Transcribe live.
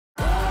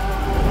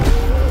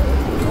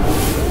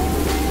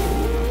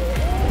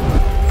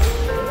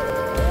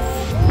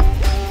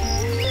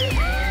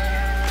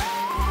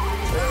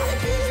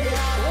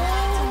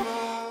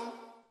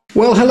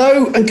Well,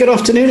 hello and good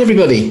afternoon,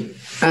 everybody,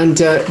 and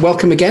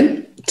welcome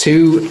again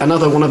to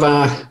another one of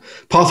our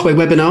Pathway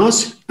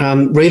webinars.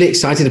 Really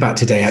excited about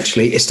today,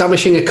 actually,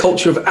 establishing a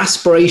culture of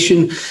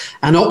aspiration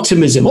and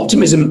optimism.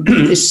 Optimism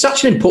is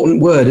such an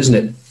important word, isn't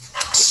it?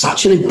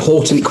 Such an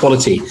important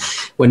quality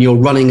when you're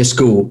running a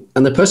school.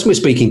 And the person we're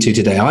speaking to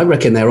today, I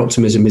reckon their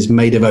optimism is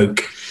made of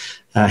oak.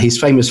 He's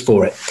famous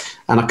for it.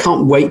 And I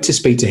can't wait to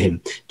speak to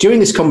him.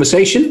 During this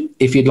conversation,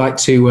 if you'd like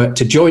to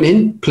join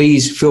in,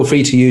 please feel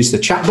free to use the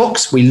chat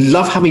box. We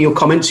love having your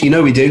comments, you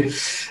know we do.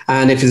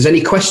 And if there's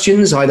any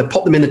questions, either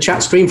pop them in the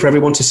chat stream for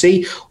everyone to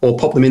see or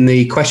pop them in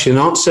the question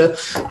and answer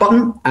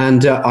button.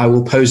 And I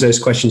will pose those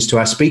questions to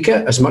our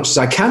speaker as much as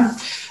I can.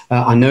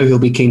 I know he'll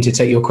be keen to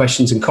take your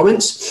questions and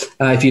comments.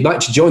 If you'd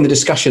like to join the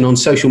discussion on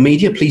social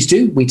media, please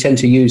do. We tend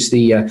to use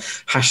the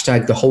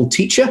hashtag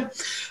 #TheWholeTeacher.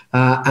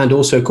 And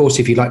also, of course,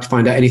 if you'd like to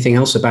find out anything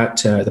else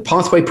about the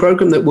Pathway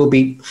program that we'll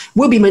be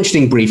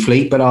mentioning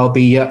briefly, but I'll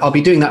be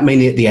doing that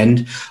mainly at the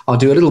end. I'll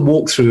do a little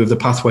walkthrough of the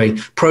Pathway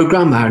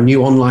program, our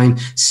new online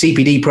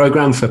CPD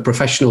program for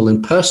professional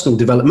and personal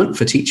development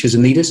for teachers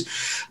and leaders,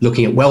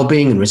 looking at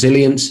well-being and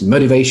resilience and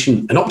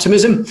motivation and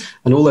optimism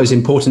and all those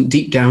important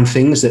deep down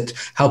things that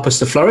help us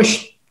to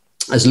flourish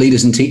as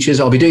leaders and teachers.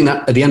 I'll be doing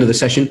that at the end of the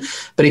session.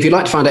 But if you'd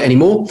like to find out any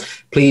more,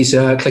 please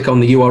click on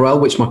the URL,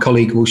 which my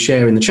colleague will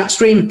share in the chat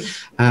stream,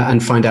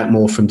 and find out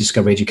more from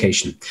Discovery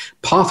Education.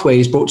 Pathway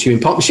is brought to you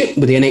in partnership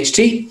with the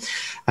NHT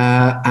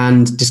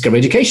and Discovery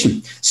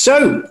Education.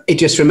 So it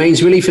just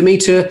remains really for me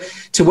to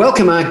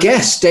welcome our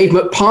guest, Dave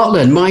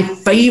McPartlin, my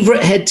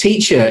favourite head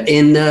teacher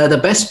in the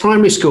best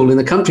primary school in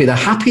the country, the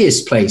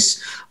happiest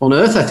place on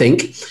earth, I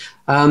think.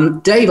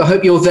 Dave, I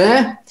hope you're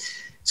there.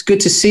 It's good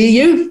to see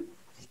you.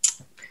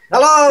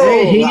 Hello.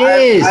 There he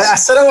is. I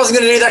said I wasn't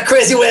going to do that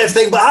crazy wave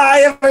thing, but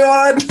hi,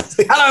 everyone.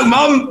 Hello,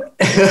 Mum.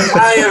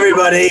 Hi,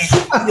 everybody.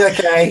 You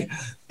okay?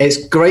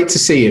 It's great to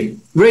see you.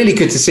 Really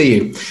good to see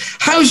you.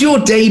 How's your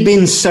day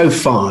been so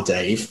far,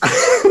 Dave?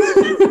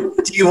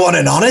 Do you want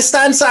an honest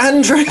answer,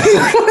 Andrew?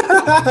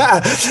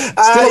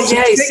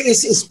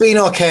 It's been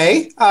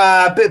okay.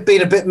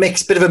 Been a bit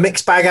of a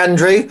mixed bag,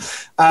 Andrew.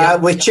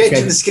 We're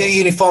changing the school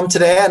uniform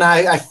today, and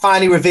I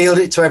finally revealed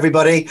it to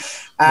everybody.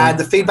 And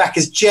the feedback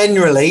has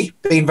generally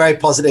been very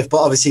positive, but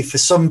obviously for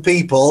some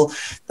people,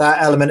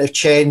 that element of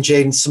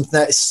changing something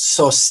that is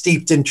so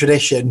steeped in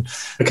tradition,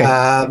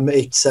 I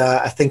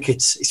think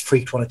it's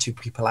freaked one or two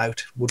people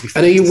out. Would be.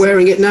 And are you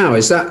wearing it now?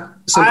 Is that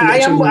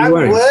something you're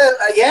wearing?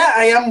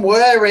 I am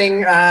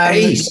wearing.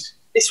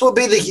 This will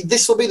be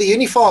the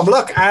uniform.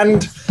 Look,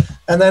 and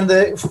then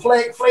the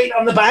Flakefleet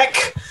on the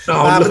back.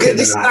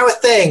 This is our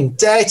thing.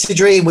 Dare to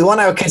dream. We want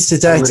our kids to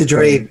dare to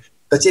dream.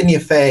 That's in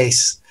your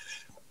face.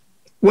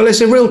 Well,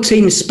 it's a real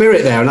team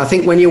spirit there, and I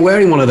think when you're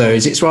wearing one of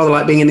those, it's rather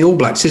like being in the All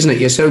Blacks, isn't it?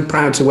 You're so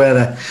proud to wear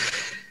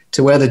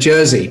the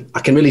jersey. I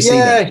can really see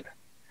that.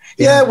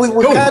 Yeah, we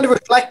kind of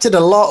reflected a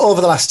lot over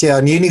the last year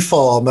on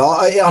uniform,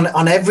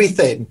 on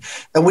everything.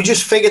 And we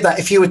just figured that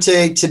if you were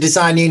to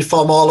design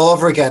uniform all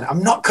over again,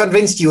 I'm not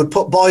convinced you would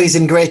put boys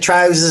in grey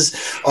trousers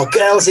or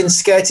girls in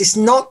skirts. It's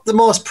not the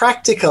most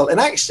practical. And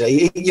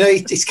actually,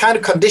 it's kind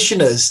of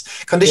conditioned us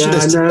to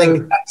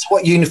think that's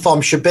what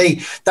uniform should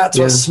be. That's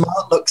what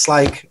smart looks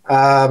like.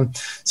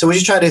 So we're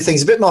just trying to do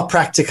things a bit more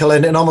practical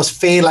and almost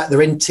feel like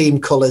they're in team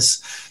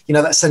colours.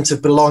 That sense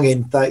of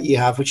belonging that you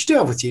have, which you do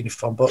have with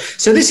uniform. But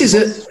so this is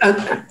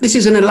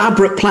an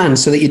elaborate plan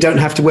so that you don't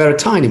have to wear a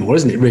tie anymore,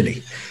 isn't it?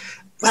 Really?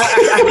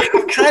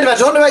 I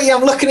don't know about you.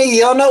 I'm looking at you.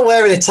 You're not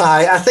wearing a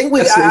tie. I think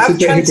I've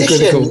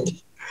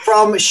transitioned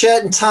from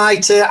shirt and tie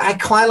to I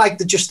quite like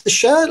just the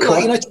shirt.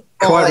 Quite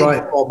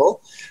right. Formal.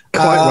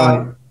 Quite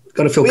right.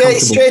 Got to feel comfortable.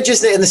 It's strange,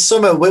 isn't it? In the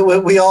summer,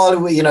 we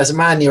all, as a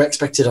man, you're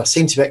expected or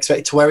seem to be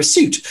expected to wear a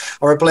suit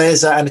or a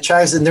blazer and a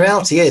trouser. And the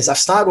reality is, I've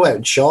started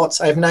wearing shorts.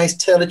 I have nice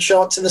tailored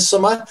shorts in the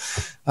summer.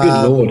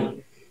 Good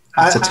Lord.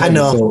 I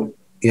know.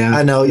 Yeah,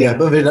 I know. Yeah,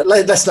 but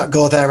let's not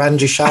go there,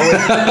 Andrew, shall we?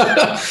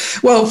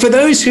 Well, for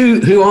those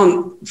who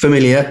aren't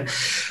familiar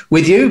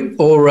with you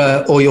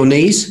or your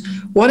knees,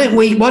 why don't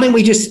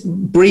we just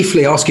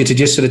briefly ask you to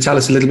just sort of tell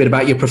us a little bit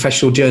about your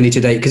professional journey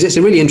today, because it's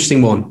a really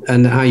interesting one,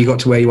 and how you got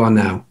to where you are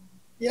now.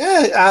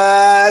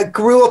 Yeah,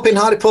 grew up in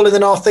Hartlepool in the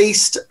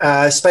northeast.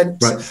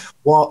 Spent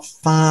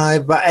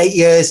about 8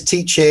 years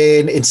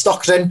teaching in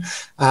Stockton,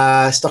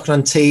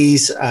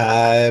 Stockton-on-Tees.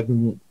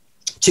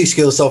 2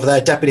 schools over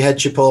there, deputy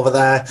headship over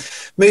there.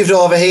 Moved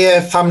over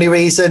here, family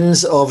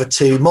reasons, over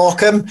to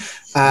Morecambe,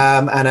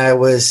 and I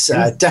was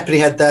deputy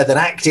head there, then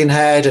acting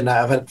head, and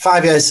I've had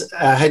 5 years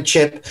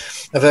headship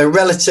of a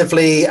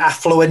relatively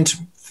affluent,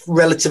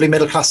 relatively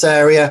middle-class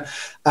area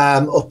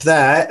up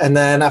there. And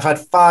then I've had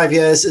 5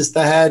 years as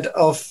the head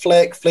of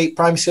Flakefleet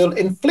Primary School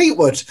in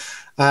Fleetwood.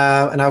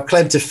 And our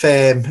claim to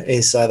fame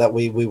is that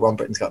we won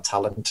Britain's Got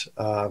Talent.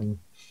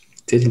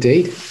 Did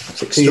indeed.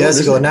 2 years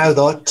ago now,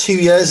 though. 2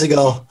 years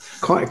ago.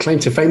 Quite a claim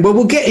to fame. Well,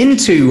 we'll get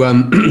into,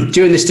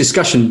 during this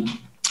discussion,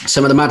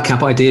 some of the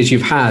madcap ideas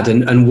you've had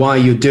and why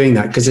you're doing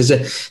that, because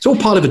it's all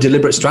part of a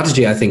deliberate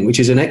strategy, I think, which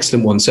is an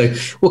excellent one. So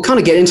we'll kind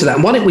of get into that.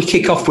 And why don't we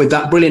kick off with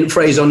that brilliant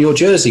phrase on your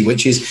jersey,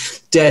 which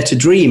is dare to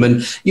dream.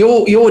 And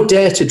your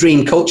dare to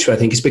dream culture, I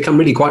think, has become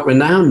really quite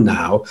renowned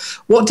now.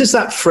 What does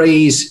that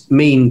phrase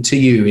mean to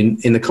you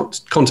in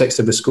the context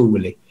of a school,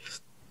 really?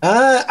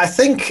 I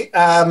think,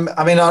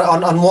 I mean,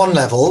 on one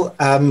level,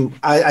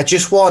 I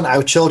just want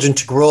our children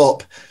to grow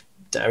up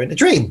daring to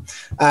dream,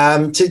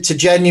 to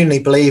genuinely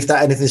believe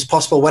that anything is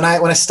possible. When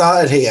I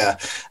started here,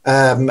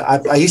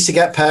 I used to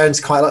get parents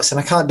quite a lot saying,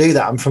 I can't do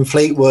that. I'm from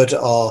Fleetwood,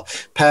 or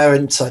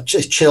parents or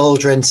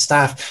children,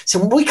 staff.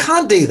 So we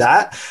can't do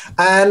that.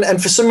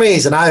 And for some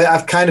reason,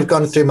 I've kind of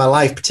gone through my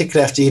life,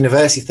 particularly after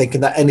university,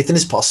 thinking that anything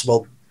is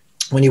possible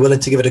when you're willing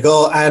to give it a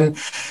go. And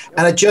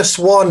I just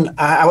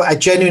I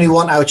genuinely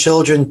want our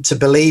children to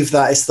believe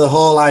that. It's the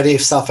whole idea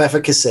of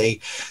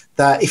self-efficacy,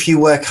 that if you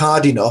work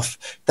hard enough,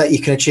 that you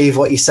can achieve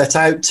what you set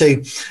out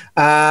to.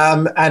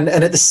 And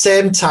at the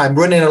same time,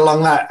 running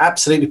along that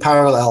absolutely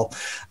parallel,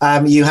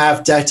 you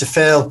have dare to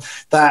fail,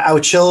 that our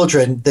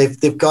children,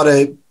 they've got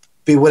to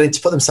be willing to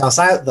put themselves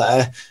out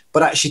there,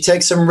 but actually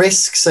take some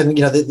risks. And,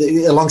 you know,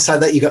 alongside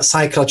that, you've got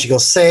psychological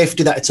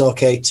safety, that it's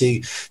okay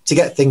to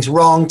get things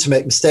wrong, to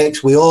make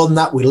mistakes. We own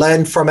that, we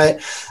learn from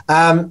it.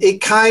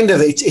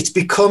 It's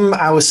become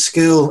our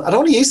school, I don't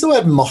want to use the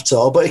word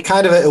motto, but it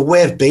kind of a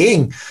way of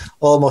being,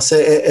 almost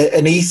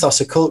an ethos,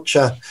 a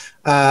culture.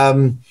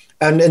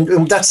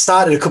 And that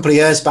started a couple of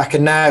years back,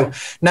 and now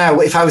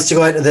if I was to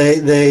go into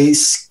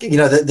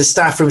the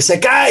staff room and say,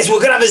 guys, we're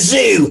going to have a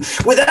zoo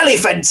with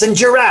elephants and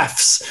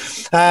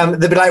giraffes, they'd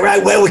be like,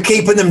 right, where are we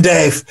keeping them,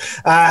 Dave?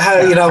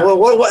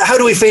 How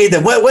do we feed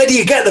them? Where do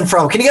you get them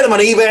from? Can you get them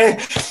on eBay?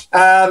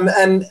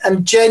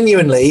 And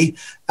genuinely,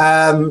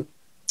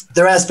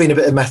 there has been a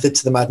bit of method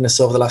to the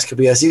madness over the last couple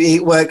of years.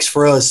 It works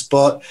for us,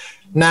 but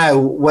now,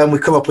 when we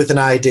come up with an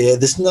idea,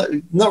 there's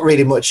not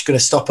really much going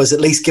to stop us,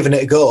 at least giving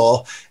it a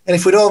go. And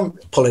if we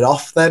don't pull it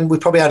off, then we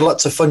probably had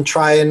lots of fun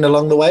trying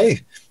along the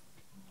way.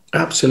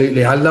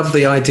 Absolutely. I love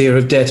the idea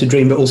of dare to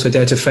dream, but also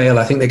dare to fail.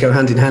 I think they go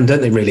hand in hand,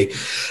 don't they, really?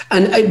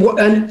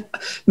 And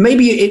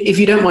maybe if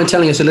you don't mind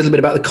telling us a little bit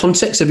about the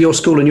context of your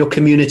school and your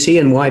community,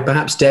 and why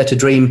perhaps a dare to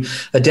dream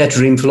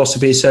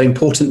philosophy is so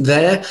important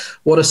there.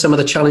 What are some of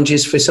the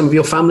challenges for some of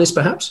your families,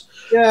 perhaps?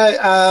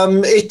 Yeah,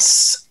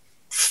 it's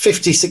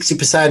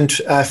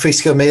 50-60% free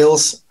school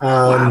meals.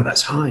 Wow,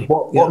 that's high.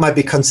 What might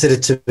be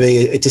considered to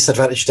be a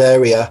disadvantaged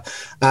area.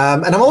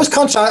 And I'm always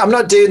conscious, I'm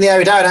not doing the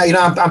area down. You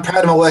know, I'm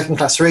proud of my working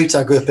class roots.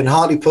 I grew up in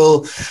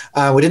Hartlepool.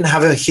 We didn't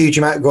have a huge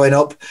amount growing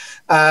up.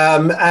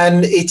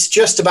 And it's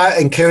just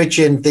about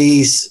encouraging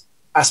these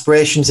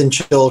aspirations in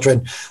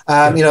children.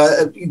 You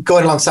know,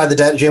 going alongside the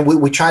dare to dream,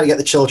 we try to get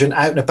the children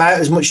out and about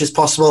as much as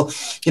possible.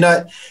 You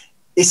know,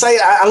 it's like,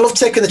 I love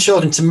taking the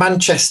children to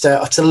Manchester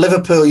or to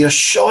Liverpool, you know,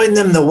 showing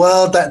them the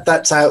world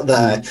that's out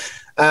there,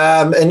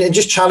 and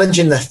just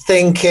challenging their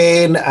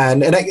thinking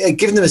and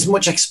giving them as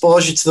much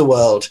exposure to the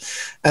world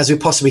as we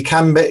possibly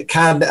can.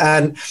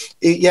 And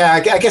I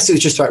guess it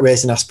was just about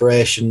raising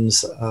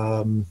aspirations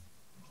in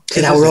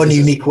our own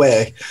unique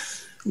way.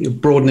 You're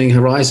broadening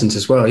horizons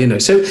as well, you know.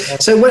 So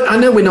I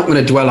know we're not going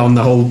to dwell on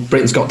the whole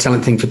Britain's Got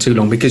Talent thing for too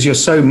long, because you're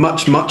so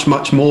much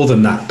more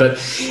than that. But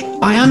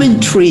I am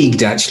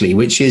intrigued, actually,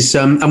 which is,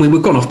 I mean,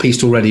 we've gone off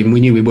piste already, and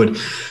we knew we would.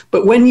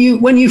 But when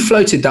you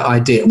floated that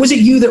idea, was it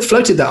you that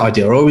floated that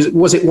idea, or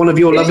was it one of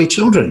your lovely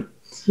children?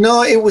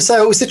 No, it was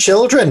the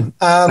children.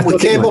 We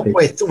came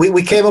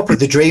up with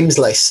the dreams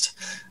list.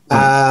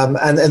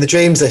 And the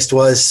dreams list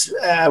was,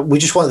 we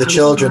just wanted the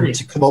children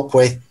to come up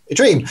with a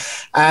dream.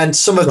 And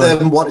some of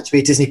them wanted to be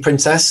a Disney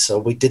princess, so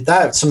we did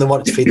that. Some of them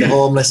wanted to feed the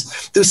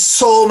homeless. There's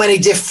so many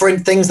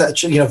different things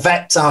that, you know,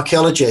 vets,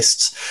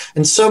 archaeologists,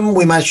 and some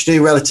we managed to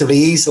do relatively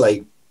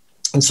easily.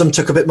 And some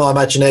took a bit more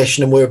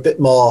imagination and were a bit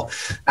more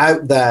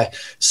out there.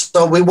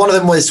 So one of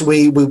them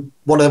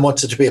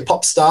wanted to be a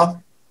pop star.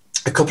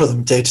 A couple of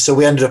them did. So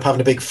we ended up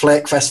having a big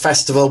Flake Fest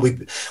festival. We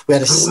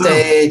had a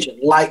stage,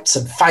 and lights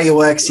and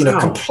fireworks, you know,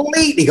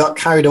 completely got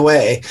carried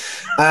away.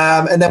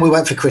 And then we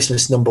went for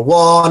Christmas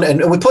 #1,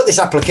 and we put this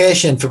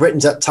application for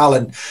Britain's Got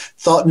Talent,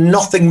 thought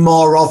nothing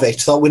more of it,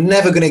 thought we're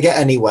never going to get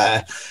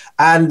anywhere.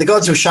 And the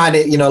gods were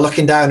shining, you know,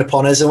 looking down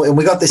upon us, and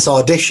we got this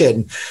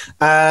audition.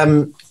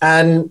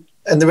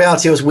 And the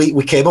reality was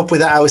we came up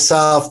with it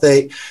ourselves.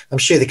 I'm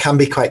sure they can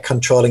be quite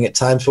controlling at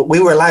times, but we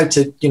were allowed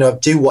to, you know,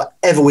 do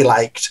whatever we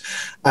liked.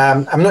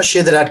 I'm not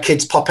sure that I had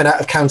kids popping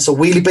out of council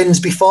wheelie bins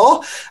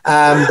before.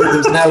 There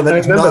was an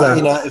element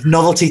of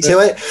novelty to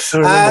it.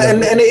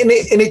 And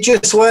it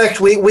just worked.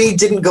 We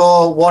didn't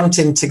go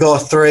wanting to go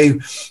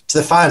through to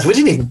the finals. We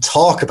didn't even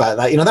talk about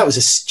that. You know, that was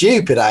a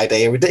stupid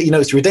idea. You know,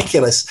 it's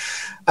ridiculous.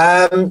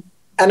 And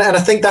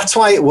I think that's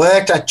why it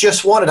worked. I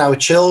just wanted our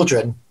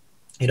children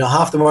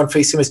half them were on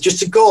free swimmers, just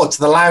to go to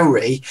the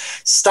Lowry,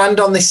 stand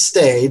on this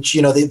stage,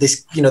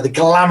 the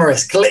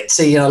glamorous,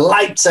 glitzy,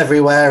 lights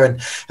everywhere,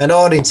 and an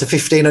audience of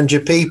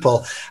 1,500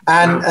 people,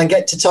 and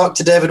get to talk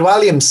to David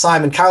Williams,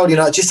 Simon Cowell,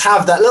 just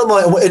have that little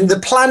moment. And the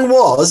plan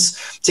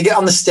was to get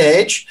on the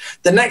stage.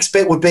 The next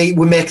bit would be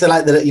we make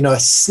a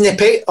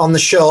snippet on the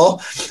show,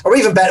 or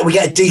even better, we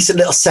get a decent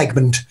little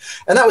segment,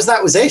 and that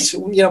was it.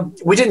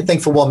 We didn't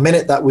think for 1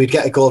 minute that we'd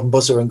get a golden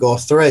buzzer and go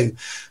through.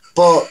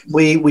 But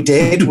we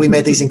did. We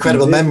made these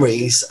incredible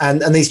memories,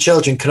 and these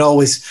children can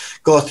always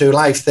go through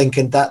life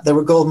thinking that they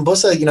were golden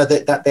buzzer,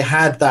 that they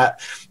had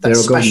that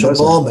special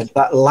moment,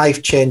 that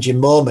life-changing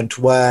moment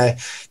where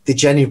they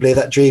genuinely,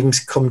 that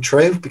dreams come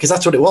true, because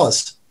that's what it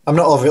was. I'm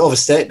not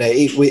overstating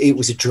it. It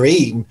was a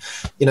dream.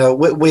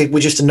 We're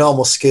just a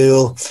normal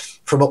school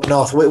from up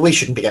north. We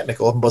shouldn't be getting a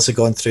golden buzzer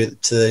going through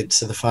to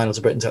the finals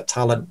of Britain's Got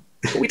Talent.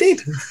 But we did.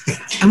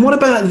 And what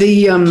about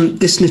the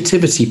this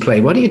nativity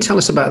play? Why don't you tell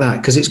us about that?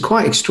 Because it's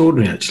quite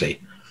extraordinary,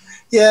 actually.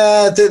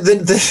 Yeah,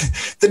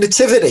 the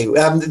nativity.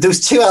 There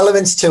was two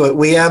elements to it.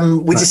 We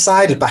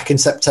decided back in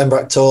September,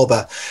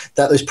 October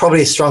that there's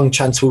probably a strong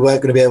chance we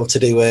weren't going to be able to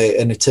do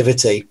a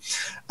nativity.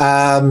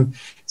 So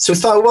we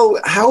thought, well,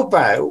 how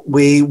about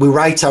we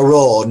write our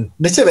own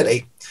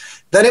nativity?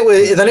 Then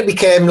it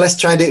became, let's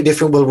try and do it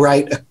different. We'll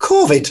write a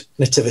COVID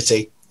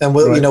nativity. And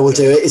we'll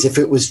do it as if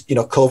it was,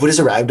 COVID is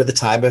around at the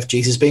time of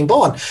Jesus being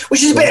born,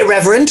 which is a bit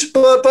irreverent,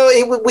 but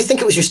we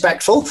think it was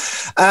respectful.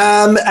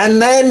 And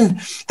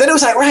then it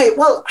was like, right,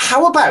 well,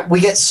 how about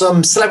we get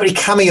some celebrity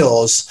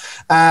cameos?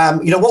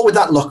 What would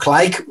that look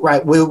like?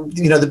 Right, will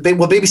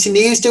BBC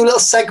News do a little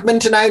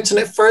segment announcing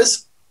it for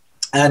us?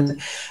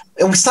 And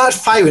we started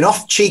firing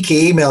off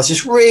cheeky emails,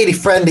 just really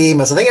friendly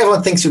emails. I think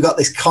everyone thinks we've got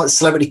this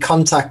celebrity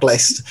contact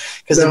list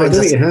because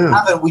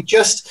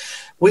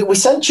we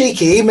sent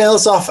cheeky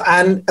emails off,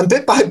 and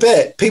bit by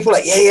bit, people were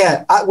like,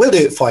 yeah, we'll do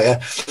it for you.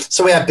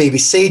 So we had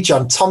BBC,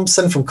 John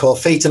Thompson from Cold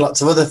Feet, and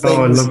lots of other things.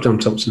 Oh, I love John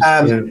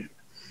Thompson.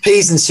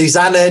 Peas and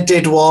Susanna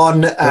did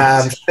one.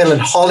 Phil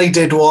and Holly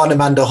did one.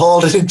 Amanda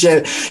Holden and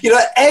Joe.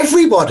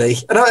 Everybody,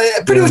 and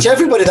pretty much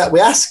everybody that we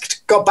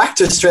asked got back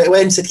to us straight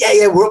away and said,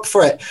 yeah, we're up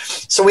for it.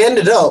 So we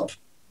ended up.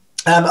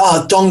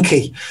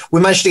 Donkey.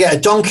 We managed to get a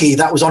donkey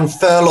that was on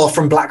furlough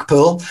from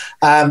Blackpool.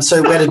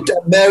 So we had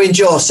Mary and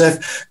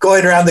Joseph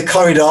going around the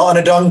corridor on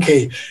a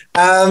donkey.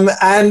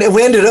 And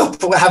we ended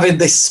up having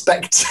this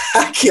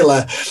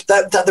spectacular,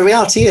 that the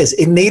reality is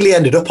it nearly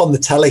ended up on the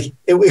telly.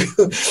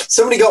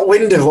 Somebody got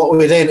wind of what we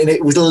were doing, and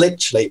it was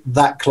literally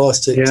that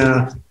close to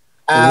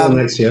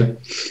next year.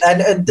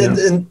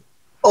 And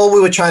all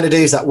we were trying to do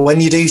is that when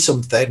you do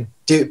something,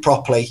 do it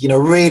properly,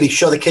 really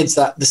show the kids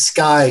that the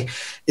sky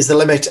is the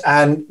limit.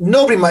 And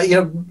nobody might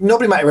have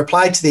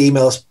replied to the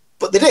emails,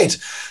 but they did.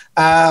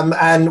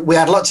 And we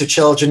had lots of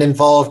children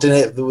involved in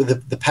it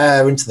with the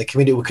parents and the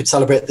community. We could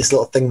celebrate this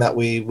little thing that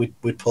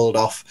we'd pulled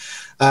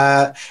off.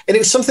 And it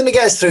was something to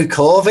get us through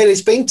COVID.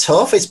 It's been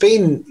tough. It's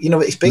been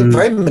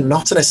very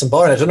monotonous and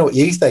boring. I don't know what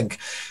you think.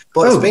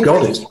 But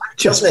it's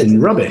just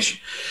been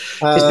rubbish.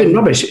 It's been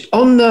rubbish.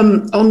 On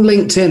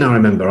LinkedIn, I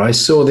remember I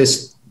saw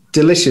this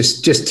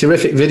delicious, just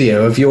terrific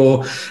video of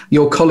your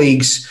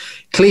colleagues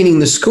cleaning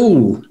the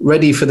school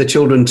ready for the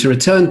children to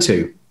return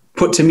to,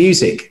 put to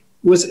music.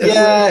 Where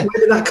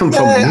did that come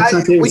from?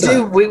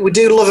 We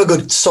do love a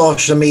good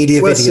social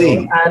media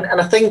video, and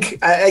I think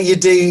you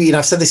do.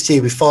 I've said this to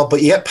you before,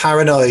 but you get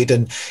paranoid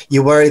and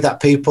you worry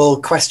that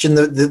people question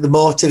the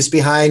motives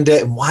behind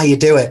it and why you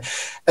do it.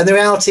 And the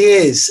reality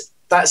is,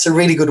 that's a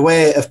really good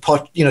way of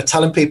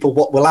telling people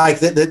what we're like.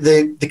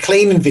 The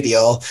cleaning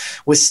video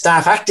was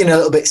staff acting a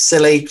little bit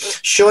silly,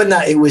 showing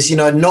that it was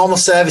normal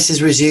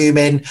services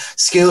resuming,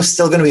 school's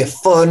still going to be a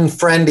fun,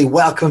 friendly,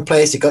 welcoming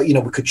place. We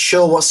could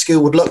show what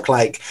school would look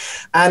like,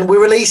 and we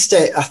released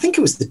it. I think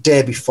it was the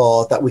day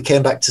before that we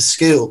came back to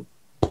school.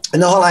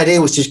 And the whole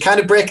idea was to just kind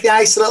of break the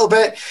ice a little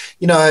bit,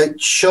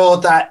 show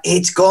that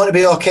it's going to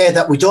be okay,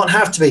 that we don't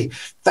have to be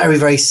very,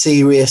 very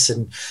serious.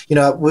 And,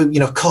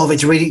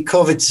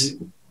 COVID's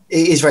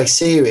it is very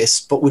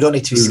serious, but we don't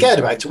need to be scared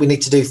about it. We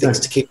need to do things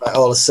to keep it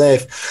all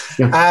safe.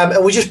 Yeah.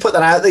 And we just put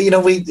that out there.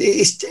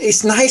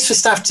 It's nice for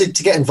staff to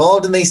get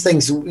involved in these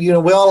things. We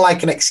all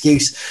like an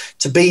excuse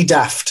to be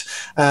daft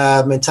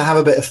and to have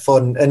a bit of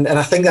fun. And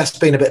I think that's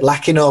been a bit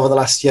lacking over the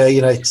last year.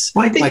 Like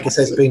I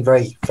said, it's been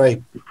very,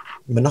 very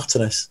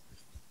monotonous.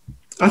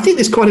 I think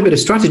there's quite a bit of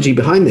strategy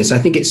behind this. I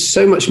think it's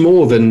so much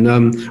more than,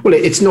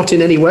 it's not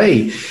in any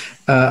way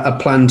a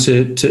plan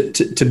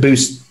to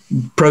boost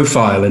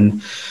profile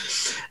and,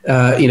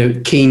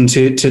 keen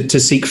to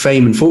seek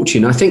fame and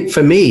fortune. I think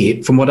for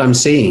me, from what I'm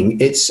seeing,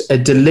 it's a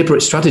deliberate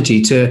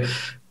strategy to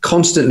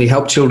constantly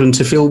help children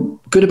to feel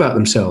good about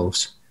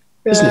themselves,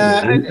 isn't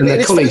it? And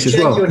their colleagues as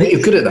well. I think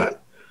you're good at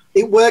that.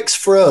 It works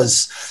for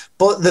us.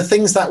 But the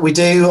things that we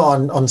do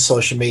on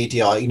social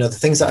media, the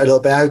things that are a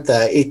little bit out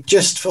there, it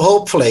just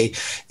hopefully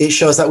it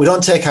shows that we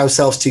don't take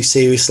ourselves too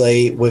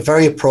seriously. We're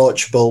very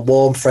approachable,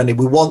 warm, friendly.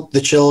 We want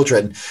the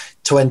children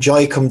to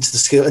enjoy coming to the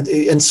school.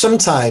 And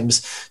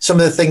sometimes some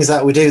of the things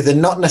that we do, they're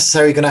not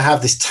necessarily going to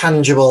have this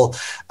tangible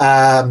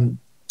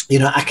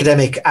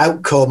academic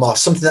outcome or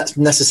something that's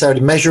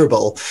necessarily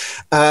measurable.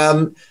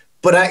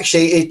 But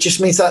actually, it just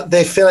means that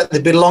they feel like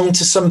they belong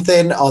to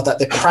something, or that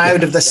they're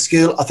proud of their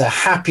school, or they're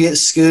happy at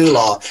school,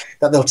 or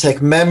that they'll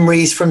take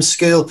memories from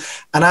school.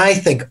 And I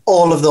think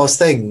all of those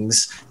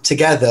things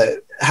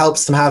together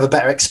helps them have a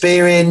better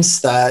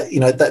experience.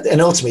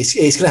 And ultimately, it's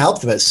going to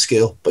help them at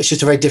school. But it's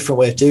just a very different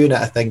way of doing it,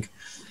 I think.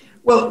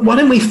 Well, why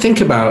don't we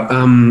think about,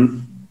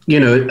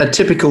 a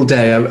typical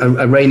day,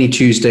 a rainy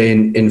Tuesday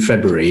in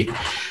February.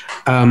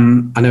 I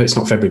know it's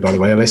not February, by the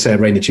way. Let's say a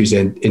rainy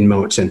Tuesday in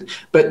March then.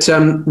 But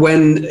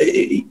when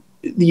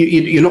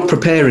you're not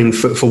preparing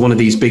for one of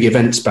these big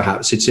events,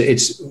 perhaps,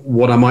 it's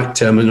what I might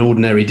term an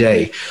ordinary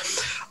day.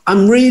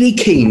 I'm really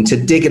keen to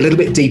dig a little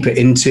bit deeper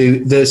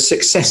into the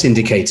success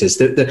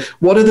indicators.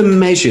 What are the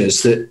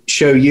measures that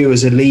show you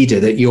as a leader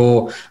that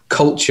your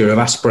culture of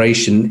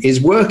aspiration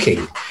is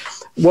working?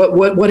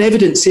 What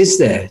evidence is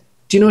there?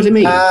 Do you know what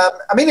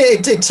I mean?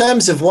 In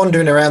terms of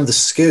wandering around the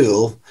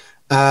school,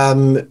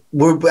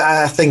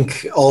 I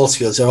think all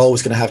schools are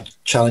always going to have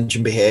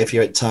challenging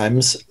behaviour at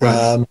times.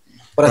 Right.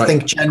 But I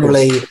think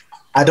generally,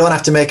 I don't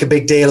have to make a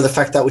big deal of the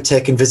fact that we're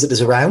taking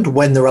visitors around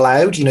when they're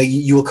allowed.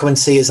 You will come and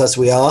see us as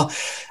we are.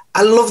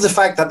 I love the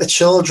fact that the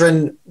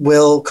children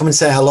will come and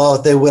say hello.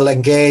 They will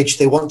engage.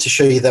 They want to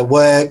show you their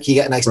work. You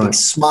get a nice big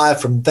smile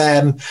from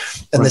them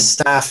and the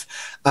staff.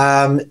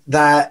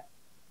 That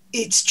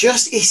it's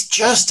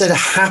just a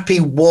happy,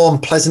 warm,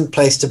 pleasant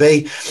place to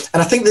be.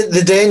 And I think that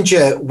the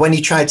danger when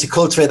you try to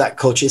cultivate that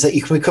culture is that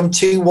you can become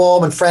too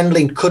warm and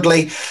friendly and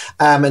cuddly,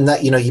 and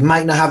that, you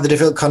might not have the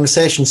difficult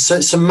conversations.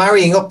 So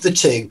marrying up the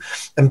two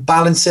and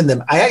balancing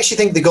them, I actually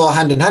think they go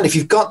hand in hand. If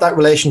you've got that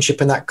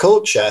relationship and that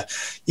culture,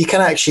 you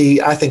can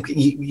actually, I think,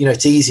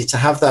 it's easy to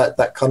have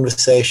that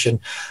conversation.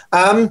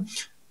 I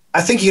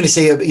think you're going to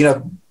see,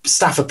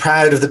 staff are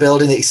proud of the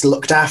building. It's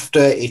looked after,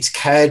 it's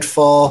cared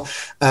for.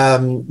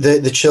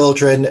 The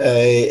children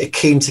are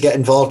keen to get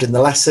involved in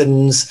the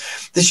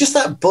lessons. There's just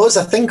that buzz.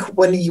 I think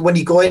when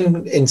you go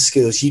in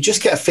schools, you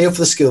just get a feel for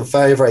the school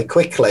very, very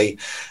quickly.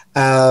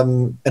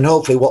 And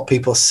hopefully what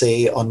people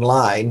see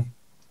online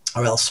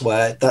or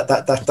elsewhere,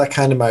 that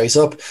kind of marries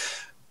up.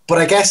 But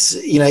I guess,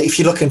 if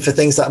you're looking for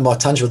things that are more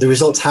tangible, the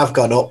results have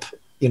gone up,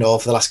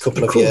 over the last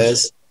couple of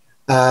years.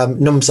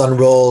 Numbers on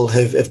roll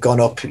have gone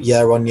up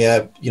year on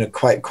year,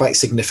 quite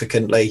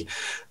significantly.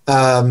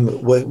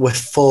 We're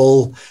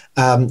full.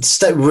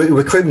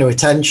 Recruitment and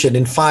retention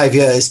in 5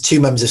 years, 2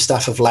 members of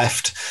staff have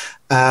left,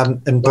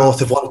 and both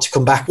have wanted to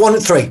come back.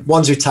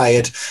 One's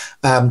retired,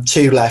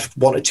 2 left,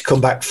 wanted to come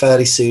back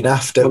fairly soon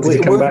after.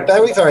 We're a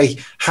very, very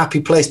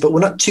happy place, but we're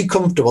not too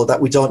comfortable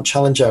that we don't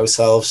challenge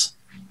ourselves.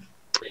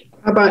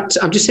 How about,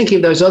 I'm just thinking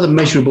of those other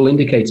measurable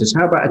indicators.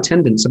 How about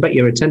attendance? I bet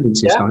your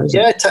attendance is high, isn't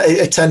it?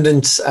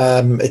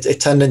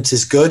 Attendance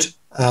is good.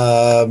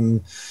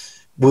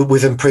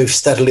 We've improved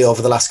steadily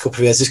over the last couple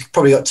of years. It's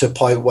probably got to a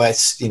point where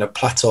it's,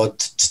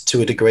 plateaued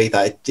to a degree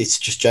that it's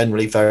just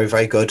generally very,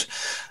 very good.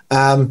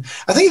 I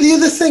think the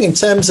other thing in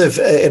terms of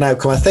an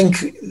outcome, I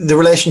think the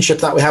relationship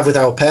that we have with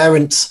our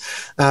parents,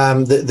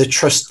 the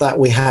trust that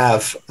we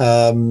have,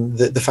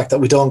 the fact that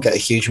we don't get a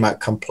huge amount of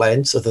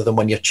complaints other than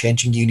when you're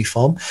changing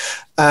uniform,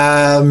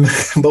 but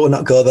we'll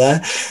not go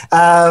there.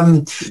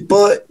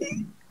 But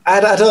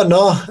I don't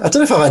know. I don't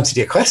know if I've answered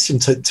your question,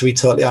 to be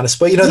totally honest.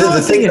 But,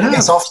 the thing that I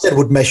guess Ofsted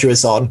would measure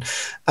us on,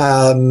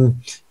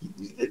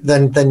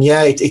 then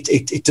yeah,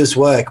 it does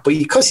work. But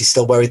because you're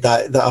still worried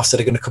that Ofsted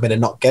are going to come in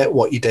and not get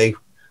what you do.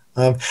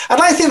 And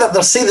I think that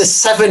they'll see the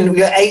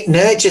 7, 8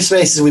 nurture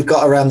spaces we've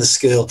got around the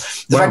school.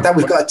 The fact that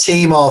we've got a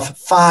team of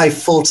 5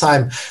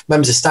 full-time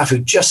members of staff who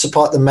just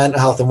support the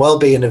mental health and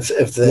well-being of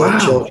the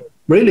children.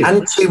 Really?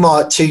 And two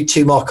more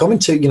coming,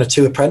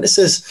 2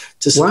 apprentices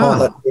to support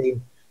that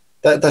team.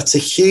 That's a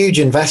huge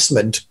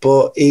investment,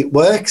 but it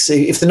works.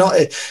 If they're not,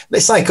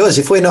 it's like us.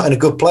 If we're not in a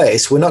good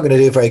place, we're not going to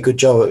do a very good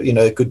job.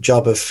 A good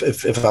job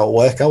of our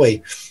work, are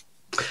we?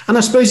 And I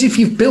suppose if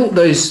you've built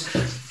those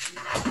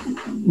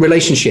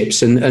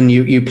relationships and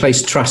you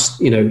place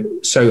trust,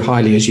 so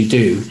highly as you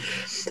do,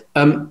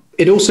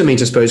 it also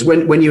means, I suppose,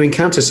 when you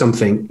encounter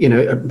something,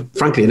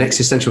 frankly, an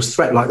existential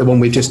threat like the one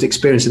we've just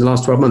experienced in the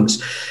last 12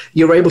 months,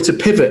 you're able to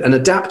pivot and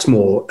adapt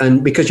more,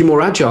 and because you're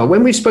more agile.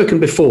 When we've spoken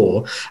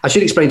before, I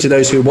should explain to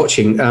those who are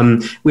watching,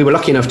 we were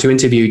lucky enough to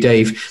interview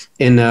Dave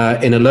in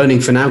a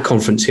Learning for Now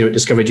conference here at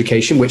Discover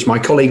Education, which my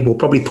colleague will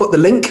probably put the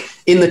link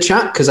in the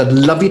chat, because I'd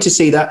love you to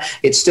see that.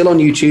 It's still on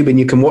YouTube and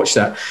you can watch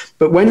that.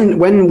 But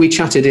when we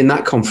chatted in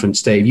that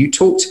conference, Dave, you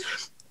talked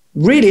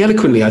really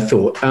eloquently, I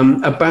thought,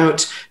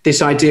 about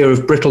this idea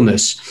of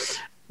brittleness,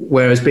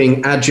 whereas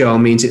being agile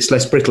means it's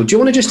less brittle. Do you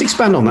want to just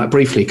expand on that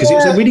briefly? Because it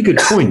was a really good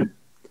point.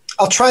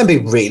 I'll try and be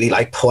really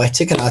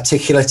poetic and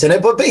articulate in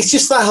it, but it's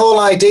just that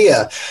whole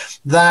idea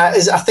that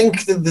is, I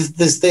think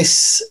there's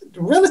this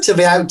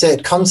relatively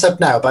outdated concept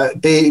now about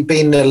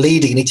being a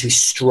leader. You need to be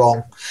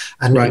strong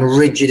and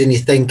rigid in your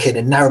thinking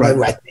and narrow.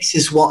 Right, this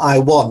is what I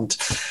want.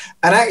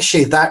 And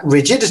actually, that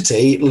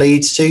rigidity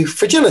leads to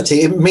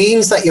fragility. It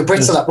means that you're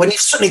brittle. Yes. When you've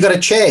suddenly got to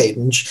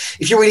change,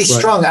 if you're really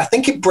strong, I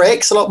think it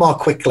breaks a lot more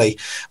quickly.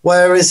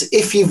 Whereas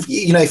if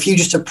if you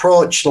just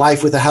approach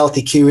life with a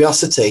healthy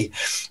curiosity,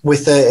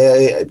 with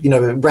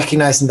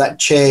recognizing that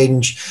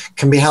change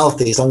can be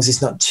healthy as long as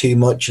it's not too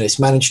much and it's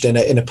managed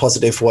in a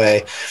positive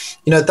way.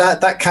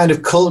 That kind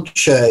of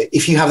culture.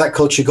 If you have that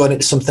culture going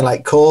into something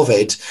like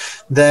COVID,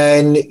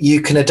 then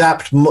you can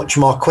adapt much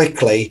more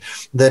quickly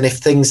than if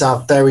things are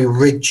very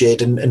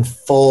rigid and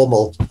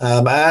formal.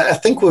 I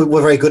think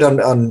we're very good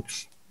on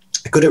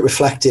at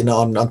reflecting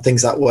on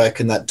things that work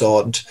and that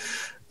don't.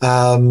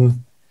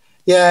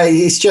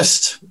 It's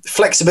just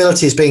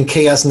flexibility has been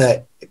key, hasn't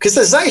it? Because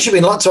there's actually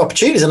been lots of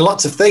opportunities and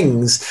lots of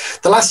things.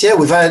 The last year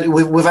we've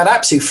had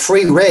absolute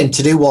free rein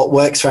to do what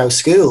works for our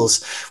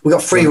schools. We've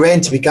got free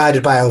rein to be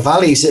guided by our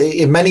values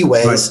in many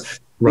ways.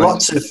 Right.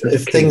 Lots of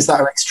things that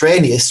are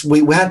extraneous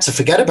we had to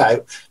forget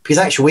about, because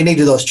actually we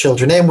needed those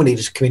children in, we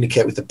needed to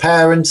communicate with the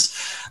parents.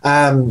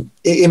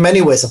 In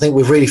many ways, I think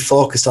we've really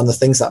focused on the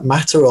things that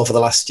matter over the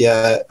last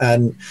year,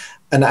 and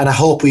I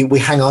hope we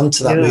hang on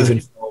to that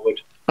moving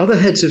forward. Other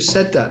heads have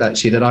said that,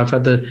 actually, that I've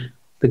had the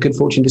good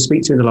fortune to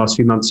speak to in the last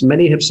few months.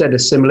 Many have said a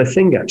similar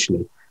thing,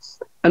 actually.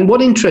 And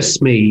what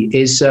interests me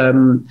is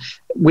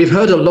we've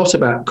heard a lot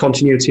about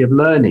continuity of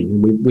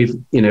learning. We've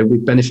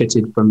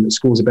benefited from,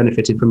 schools have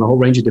benefited from a whole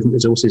range of different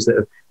resources that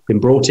have been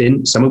brought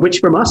in, some of which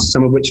from us,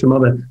 some of which from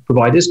other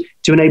providers,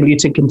 to enable you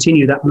to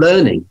continue that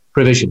learning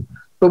provision.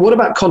 But what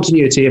about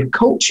continuity of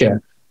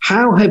culture?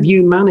 How have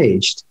you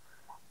managed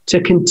to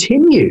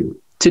continue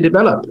to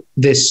develop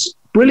this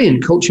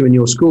brilliant culture in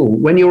your school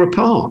when you're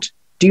apart?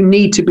 Do you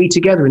need to be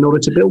together in order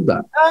to build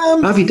that?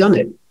 How have you done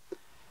it?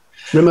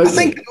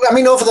 Remotely? I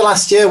mean, over the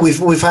last year,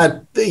 we've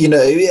had,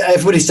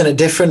 everybody's done it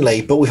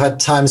differently, but we've had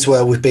times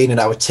where we've been in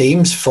our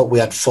teams. We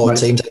had four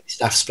teams,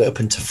 staff split up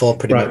into four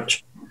pretty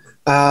much.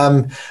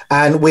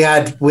 And we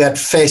had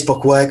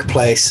Facebook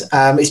Workplace.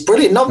 It's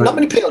brilliant. Not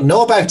many people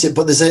know about it,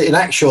 but there's an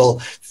actual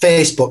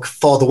Facebook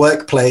for the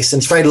workplace,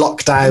 and it's very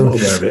locked down.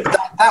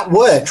 That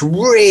worked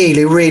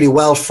really, really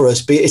well for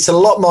us. But it's a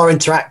lot more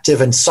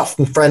interactive and soft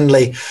and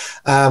friendly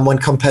when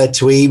compared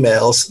to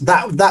emails.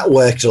 That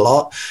worked a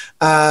lot.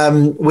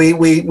 We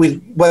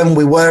when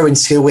we were in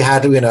school, we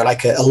had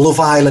like a Love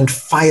Island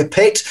fire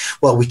pit.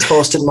 Well, we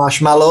toasted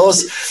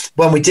marshmallows.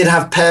 When we did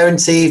have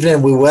parents'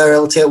 evening, we were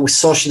able to, with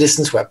social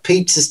distance, we had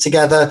pizzas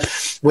together.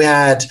 We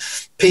had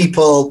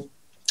people,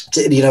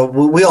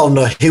 we all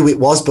know who it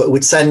was, but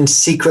we'd send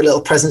secret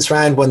little presents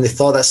around when they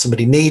thought that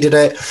somebody needed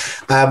it.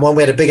 When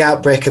we had a big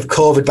outbreak of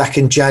COVID back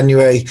in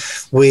January,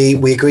 we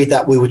agreed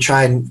that we would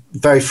try and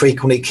very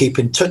frequently keep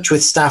in touch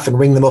with staff and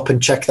ring them up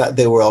and check that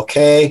they were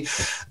okay.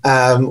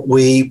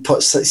 We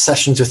put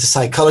sessions with the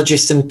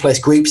psychologist in place,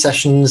 group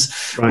sessions.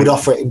 We'd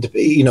offer it,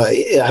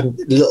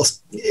 little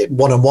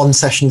one-on-one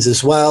sessions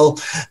as well.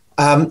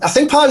 I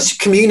think part of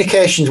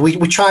communications, we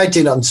tried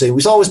doing it on Zoom. It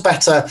was always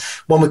better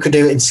when we could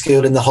do it in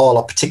school, in the hall,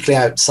 or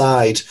particularly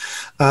outside.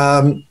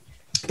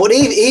 But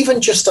even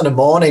just on a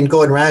morning,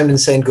 going around and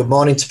saying good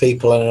morning to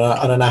people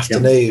on an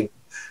afternoon,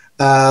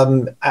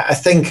 I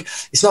think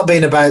it's not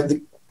been about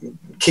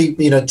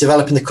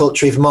developing the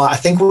culture even more. I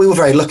think we were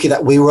very lucky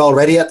that we were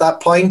already at that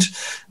point.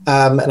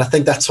 And I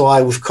think that's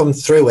why we've come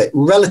through it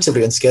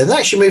relatively unscathed and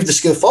actually moved the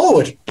school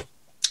forward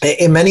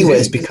in many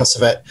ways because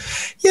of it.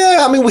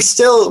 Yeah, I mean,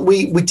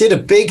 we did a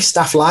big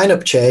staff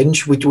lineup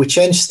change. We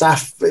changed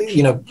staff,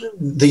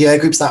 the year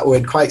groups that were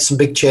in, quite some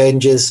big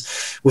changes.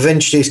 We've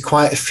introduced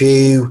quite a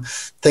few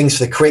things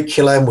for the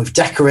curriculum. We've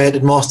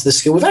decorated most of the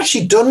school. We've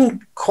actually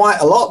done quite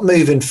a lot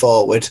moving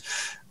forward,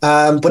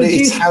 but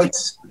it's how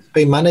it's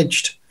been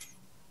managed.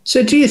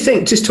 So do you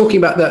think, just talking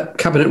about that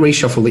cabinet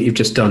reshuffle that you've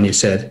just done, you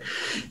said,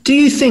 do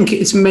you think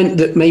it's meant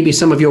that maybe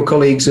some of your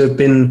colleagues have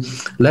been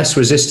less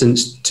resistant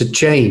to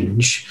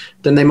change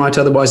than they might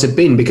otherwise have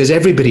been because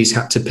everybody's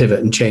had to pivot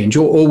and change?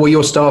 Or were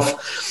your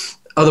staff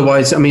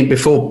otherwise, I mean,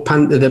 before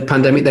the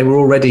pandemic, they were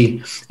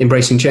already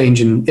embracing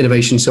change and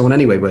innovation and so on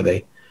anyway, were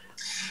they?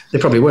 They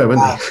probably were,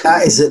 weren't they?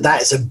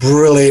 That is a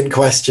brilliant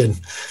question.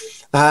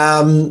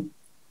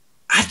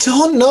 I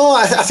don't know.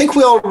 I think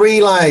we all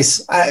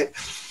realise...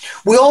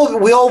 We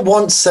all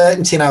want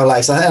certainty in our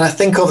lives, and I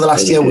think over the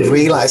last year we've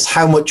realised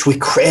how much we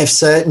crave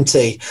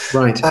certainty.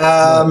 Right.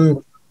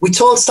 We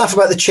told staff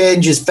about the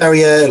changes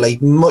very early,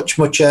 much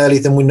earlier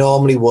than we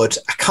normally would.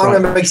 I can't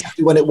remember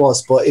exactly when it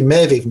was, but it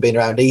may have even been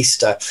around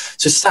Easter.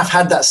 So staff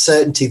had that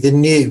certainty; they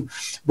knew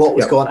what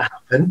was going to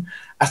happen.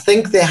 I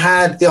think they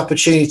had the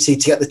opportunity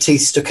to get the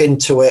teeth stuck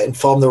into it and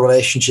form the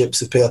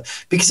relationships with people.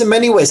 Because in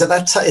many ways, at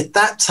that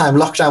time,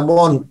 lockdown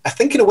one, I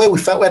think in a way we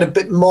felt we had a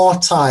bit more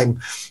time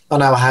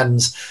on our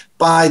hands.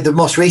 By the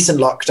most recent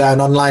lockdown,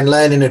 online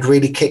learning had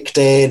really kicked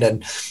in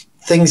and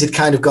things had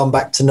kind of gone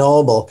back to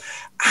normal.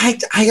 I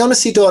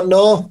honestly don't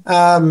know.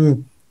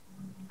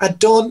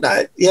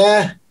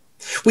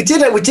 We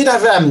did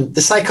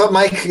have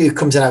Mike, who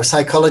comes in, our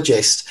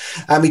psychologist.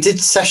 We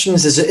did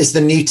sessions as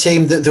the new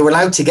team that they were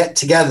allowed to get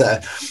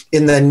together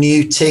in their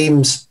new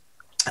teams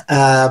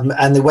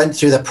And they went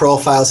through their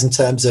profiles in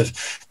terms of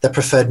their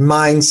preferred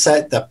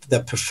mindset,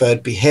 their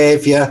preferred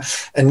behaviour,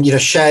 and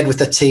shared with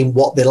the team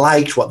what they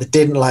liked, what they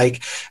didn't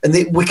like. And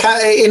we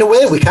in a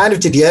way, we kind of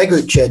did year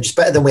group changes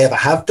better than we ever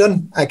have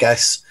done, I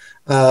guess.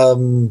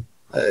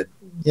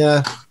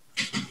 Yeah.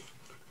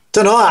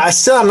 Don't know.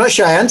 I'm not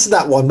sure I answered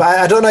that one, but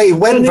I don't know. It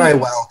went very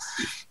well.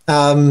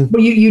 Well,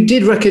 you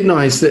did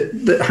recognise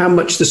that how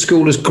much the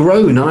school has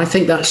grown, and I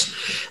think that's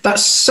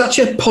such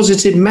a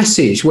positive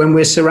message when we're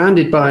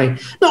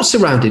not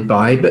surrounded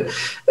by, but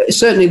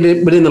certainly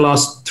within the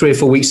last 3 or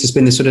 4 weeks, there's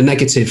been this sort of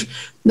negative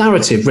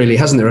narrative, really,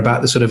 hasn't there,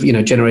 about the sort of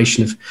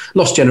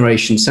lost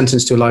generation,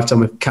 sentenced to a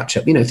lifetime of catch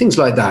up, things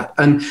like that.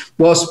 And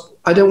whilst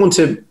I don't want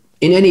to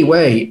in any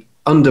way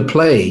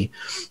underplay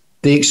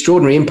the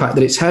extraordinary impact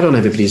that it's had on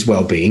everybody's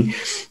well-being,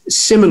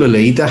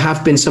 similarly, there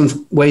have been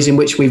some ways in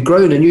which we've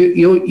grown, and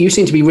you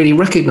seem to be really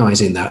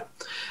recognising that.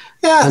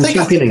 Yeah, I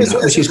think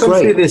which is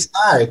great. This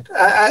side,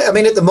 I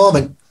mean, at the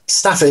moment,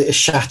 staff are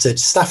shattered.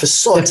 Staff are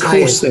so tired. Of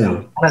course they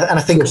are. And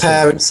I think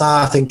parents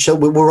are. I think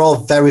we're all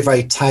very,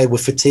 very tired. We're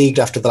fatigued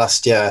after the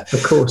last year.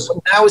 Of course.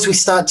 But now, as we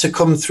start to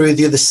come through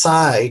the other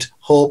side,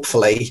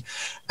 hopefully,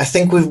 I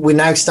think we're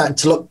now starting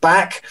to look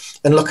back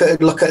and look at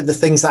the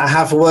things that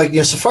have worked.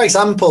 So, for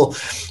example,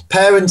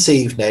 parents'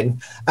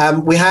 evening,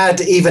 we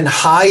had even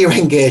higher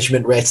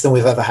engagement rates than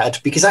we've ever had,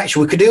 because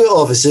actually we could do it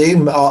over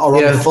Zoom or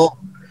on the phone.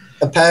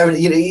 A parent,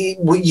 you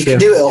can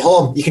do it at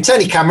home. You can turn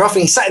your camera off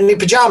and you're sat in your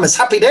pajamas.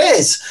 Happy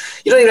days.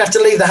 You don't even have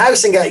to leave the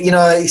house and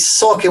get,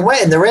 soaking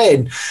wet in the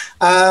rain.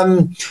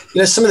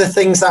 Some of the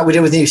things that we did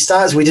with new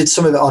starters, we did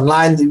some of it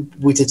online.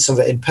 We did some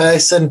of it in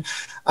person.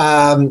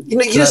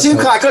 Zoom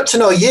call, I got to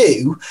know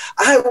you.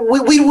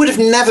 We would have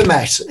never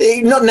met.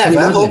 Not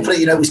never. Hopefully,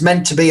 it was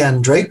meant to be,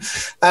 Andrew.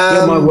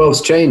 My world's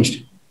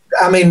changed.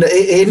 I mean,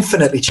 it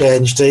infinitely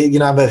changed.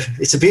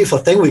 It's a beautiful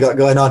thing we got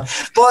going on.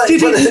 But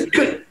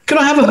could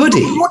I have a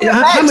hoodie?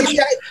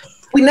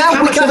 We can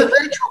have a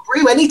virtual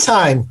brew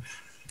anytime.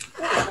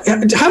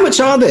 How much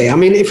are they? I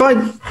mean, if I,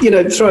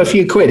 throw a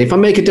few quid, if I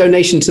make a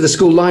donation to the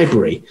school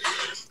library,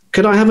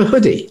 could I have a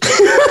hoodie?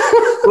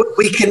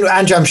 We can,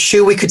 Andrew. I'm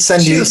sure we could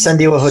send you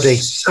a hoodie.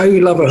 So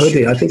you love a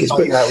hoodie. I think it's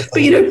great.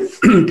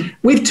 But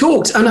we've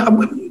talked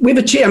and we've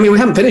achieved. I mean, we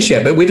haven't finished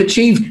yet, but we've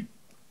achieved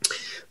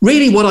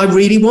really what I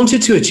really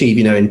wanted to achieve.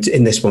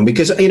 In this one,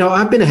 because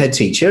I've been a head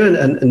teacher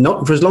and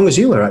not for as long as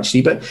you were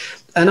actually, but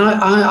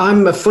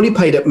I'm a fully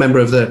paid up member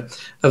of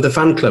the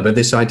fan club of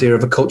this idea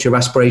of a culture of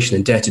aspiration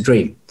and dare to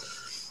dream.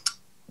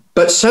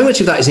 But so much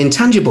of that is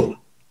intangible.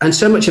 And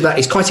so much of that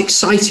is quite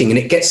exciting and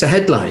it gets the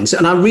headlines.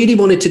 And I really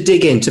wanted to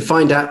dig in to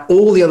find out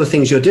all the other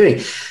things you're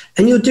doing.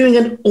 And you're doing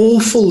an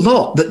awful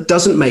lot that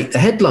doesn't make the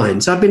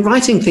headlines. I've been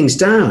writing things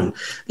down.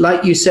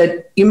 Like you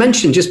said, you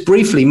mentioned just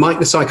briefly Mike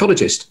the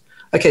psychologist.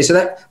 Okay, so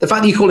that the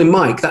fact that you call him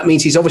Mike, that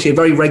means he's obviously a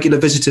very regular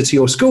visitor to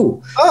your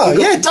school. Oh,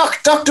 yeah,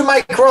 Dr.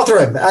 Mike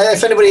Rotherham.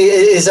 If anybody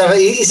is,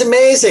 he's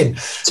amazing.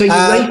 So you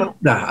rate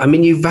that. I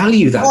mean, you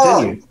value that,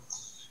 don't you?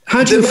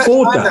 How do you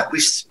afford that? We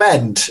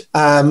spend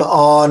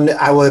on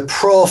our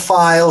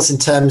profiles in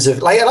terms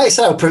of, like I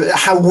said,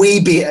 how we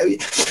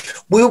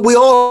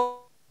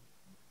all.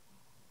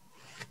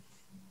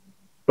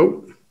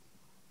 Oh,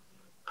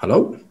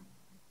 hello.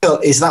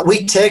 Is that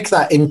we take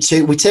that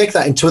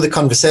into other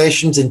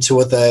conversations, into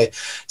other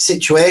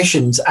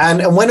situations,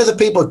 and when other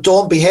people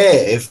don't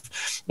behave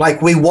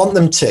like we want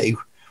them to.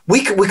 We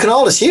can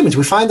all, as humans,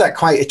 we find that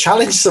quite a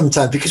challenge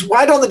sometimes, because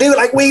why don't they do it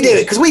like we do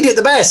it? Because we do it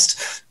the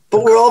best.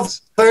 But we're all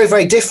very,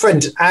 very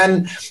different.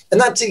 And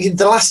that's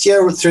the last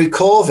year through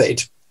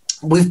COVID,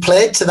 we've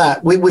played to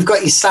that. We've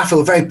got your staff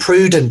who are very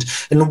prudent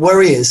and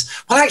worriers.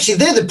 Well, actually,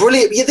 they're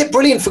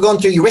brilliant for going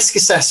through your risk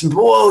assessment.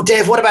 Whoa,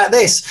 Dave, what about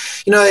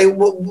this? We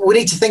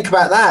need to think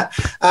about that.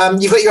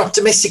 You've got your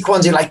optimistic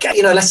ones who are like,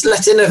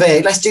 let's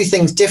innovate, let's do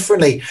things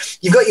differently.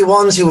 You've got your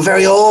ones who are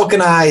very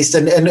organised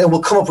and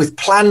will come up with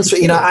plans.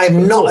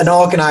 I'm not an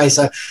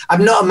organiser.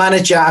 I'm not a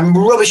manager. I'm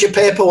rubbish at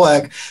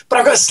paperwork. But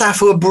I've got staff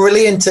who are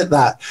brilliant at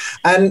that.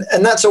 And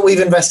that's what we've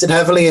invested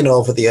heavily in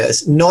over the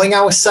years, knowing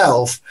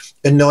ourselves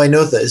and knowing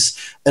others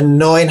and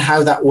knowing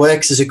how that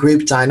works as a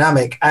group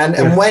dynamic.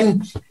 And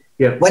when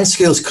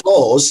schools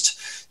closed,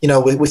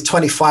 with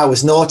 24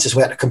 hours notice,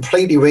 we had to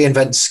completely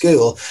reinvent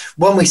school.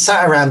 When we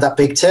sat around that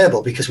big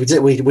table, because we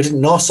didn't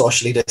know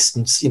social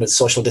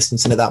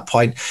distancing at that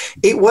point,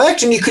 it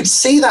worked, and you could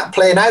see that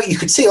playing out. You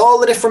could see all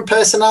the different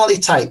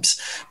personality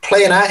types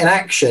playing out in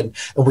action,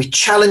 and we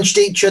challenged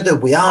each other,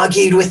 we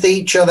argued with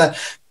each other.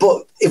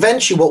 But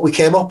eventually what we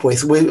came up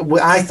with,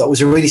 I thought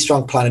was a really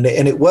strong plan,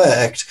 and it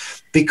worked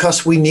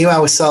because we knew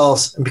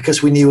ourselves and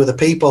because we knew other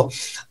people.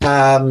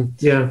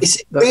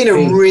 It's been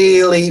a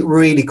really,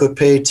 really good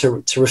period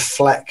to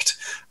reflect,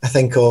 I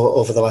think,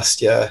 over the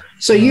last year.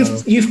 So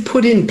you've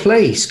put in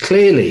place,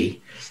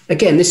 clearly,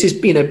 again, this is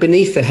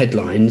beneath the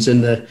headlines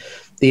and the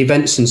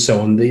events and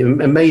so on. The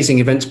amazing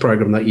events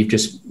program that you've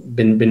just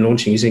been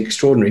launching is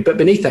extraordinary. But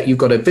beneath that, you've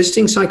got a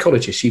visiting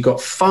psychologist. You've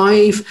got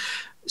 5,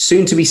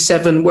 soon to be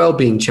 7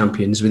 wellbeing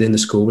champions within the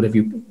school, whatever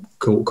you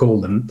call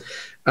them.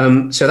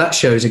 So that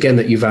shows, again,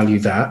 that you value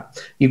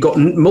that. You've got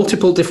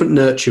multiple different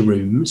nurture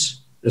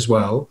rooms as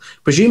well.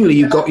 Presumably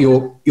you've got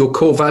your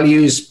core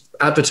values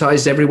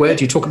advertised everywhere.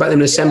 Do you talk about them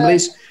in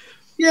assemblies?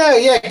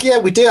 Yeah,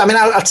 we do. I mean,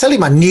 I'll tell you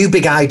my new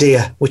big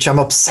idea, which I'm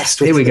obsessed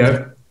with. Here we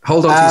go.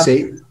 Hold on to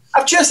your seat.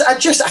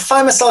 I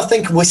find myself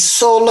thinking we're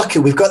so lucky.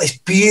 We've got this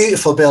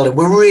beautiful building.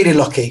 We're really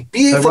lucky.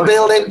 Beautiful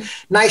building,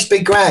 nice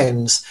big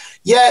grounds.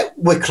 Yeah,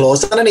 we're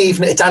closed on an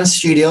evening, a dance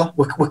studio.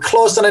 We're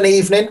closed on an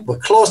evening. We're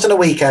closed on a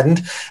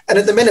weekend. And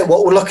at the minute,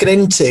 what we're looking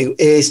into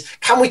is,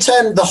 can we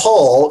turn the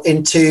hall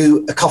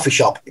into a coffee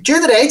shop?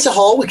 During the day, it's a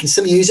hall. We can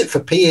still use it for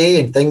PE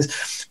and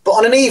things. But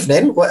on an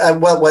evening,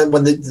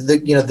 when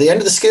the end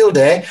of the school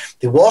day,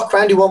 they walk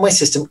around in one-way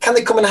system. Can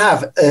they come and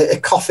have a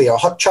coffee or a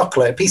hot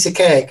chocolate, a piece of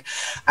cake,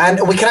 and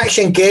we can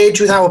actually engage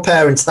with our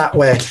parents that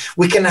way.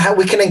 We can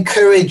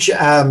encourage.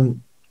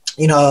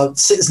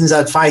 Citizens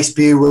Advice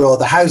Bureau,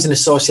 the Housing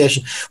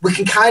Association, we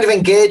can kind of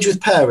engage with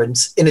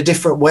parents in a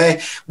different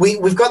way.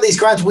 We've got these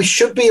grants. We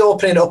should be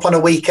opening up on a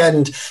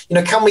weekend.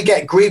 Can we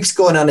get groups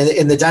going on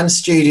in the dance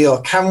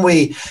studio? Can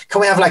we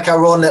have like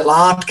our own little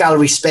art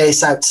gallery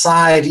space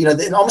outside?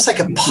 Almost like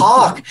a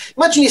park.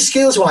 Imagine your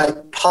schools were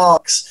like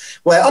parks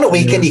where on a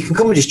weekend you can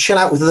come and just chill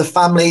out with other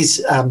families.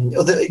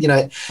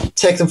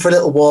 Take them for a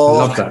little walk.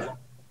 I love that.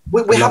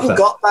 We haven't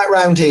got that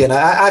around here, and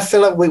I feel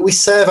like we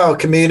serve our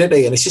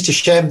community, and it's just a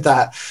shame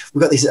that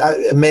we've got these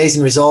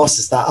amazing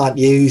resources that aren't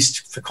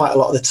used for quite a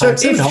lot of the time.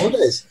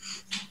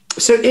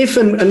 So if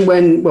and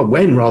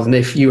when rather than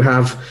if you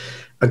have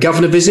a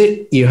governor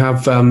visit, you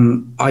have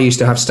I used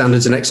to have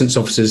standards and excellence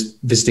officers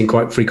visiting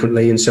quite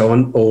frequently and so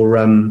on, or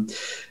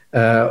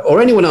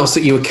anyone else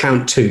that you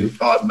account to,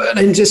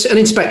 and just an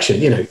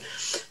inspection,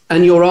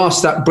 and you're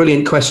asked that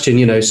brilliant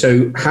question,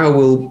 so how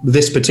will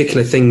this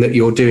particular thing that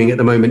you're doing at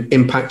the moment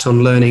impact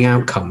on learning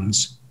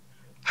outcomes?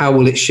 How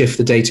will it shift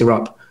the data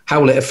up?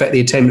 How will it affect the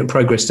attainment and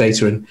progress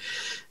data and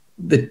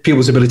the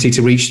pupils' ability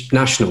to reach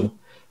national?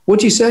 What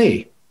do you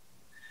say?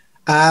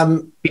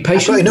 Be patient.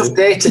 I've got enough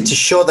data to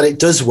show that it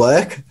does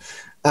work.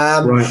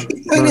 Right.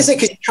 Because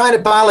you're trying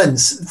to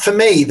balance, for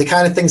me, the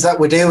kind of things that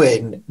we're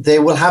doing, they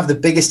will have the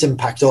biggest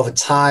impact over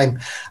time.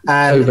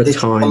 And they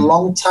take a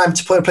long time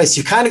to put in place.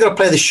 You've kind of got to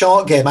play the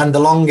short game and the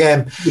long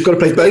game. You've got to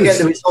play both. Get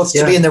the results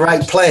to be in the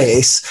right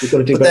place, You've got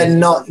to do but both. then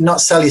not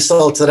sell your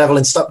soul to the devil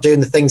and stop doing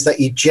the things that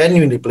you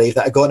genuinely believe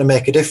that are going to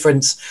make a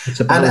difference.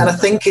 And I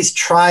think it's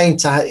trying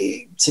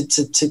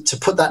to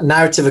put that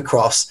narrative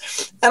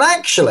across. And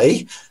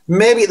actually,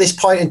 maybe at this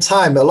point in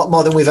time, a lot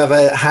more than we've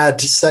ever had,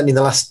 certainly in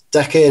the last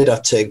decade or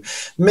two,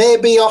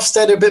 maybe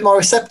Ofsted are a bit more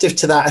receptive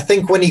to that. I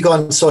think when you go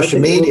on social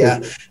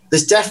media,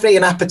 there's definitely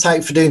an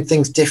appetite for doing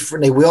things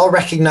differently. We all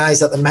recognise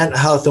that the mental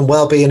health and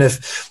well-being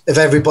of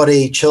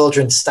everybody,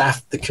 children,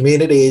 staff, the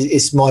community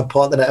is more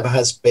important than it ever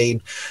has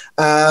been.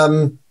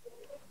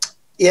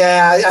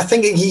 Yeah, I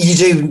think you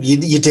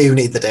do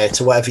need the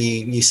data, whatever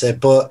you said,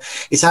 but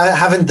it's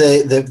having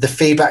the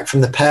feedback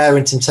from the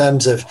parent in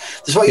terms of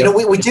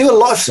we do a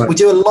lot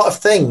of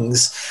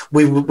things.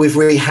 We've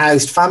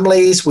rehoused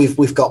families,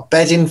 we've got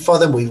bedding for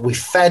them, we've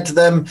fed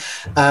them,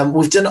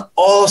 we've done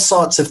all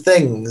sorts of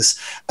things,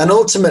 and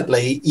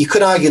ultimately you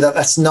could argue that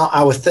that's not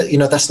our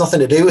that's nothing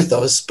to do with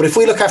us. But if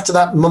we look after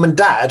that mum and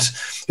dad,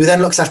 who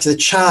then looks after the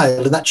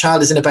child, and that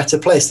child is in a better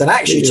place, then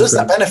actually it's us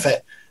that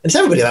benefit. And it's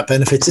everybody that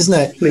benefits, isn't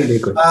it? Completely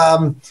agree.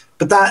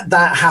 But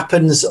that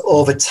happens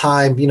over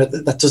time.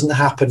 That doesn't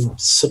happen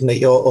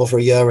suddenly over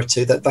a year or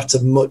two. That's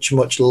a much,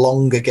 much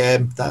longer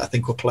game that I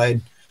think we're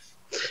playing.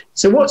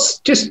 So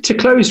just to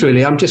close,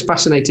 really, I'm just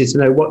fascinated to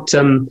know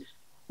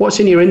what's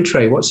in your in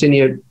tray, what's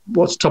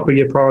top of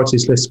your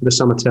priorities list for the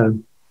summer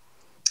term?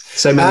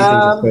 So many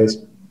things,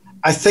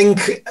 I suppose.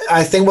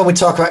 I think when we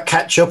talk about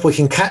catch up, we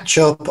can catch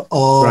up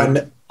on...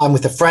 Right. I'm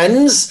with the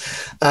friends,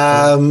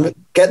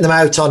 getting them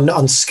out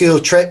on school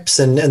trips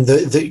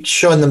and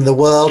showing them the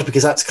world,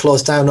 because that's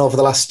closed down over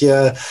the last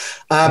year.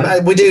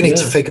 We do need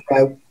to figure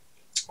out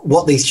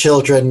what these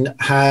children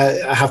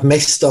have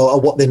missed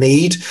or what they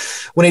need.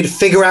 We need to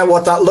figure out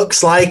what that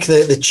looks like,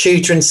 the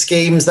tutoring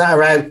schemes that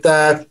are out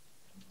there.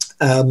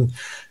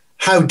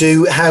 How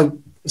do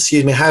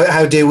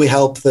we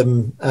help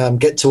them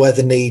get to where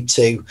they need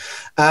to?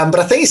 But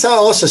I think it's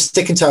also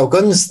sticking to our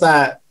guns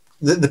that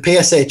the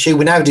PSHE,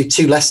 we now do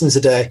 2 lessons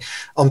a day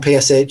on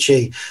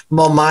PSHE,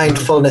 more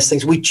mindfulness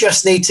things. We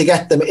just need to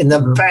get them in the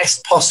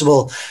best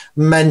possible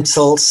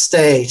mental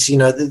state,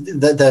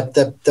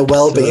 the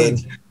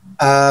well-being,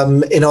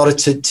 in order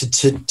to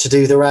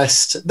do the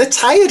rest. They're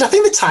tired. I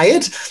think they're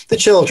tired, the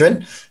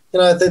children.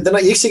 They're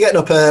not used to getting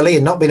up early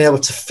and not being able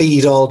to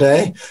feed all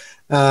day.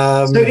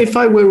 So if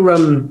I were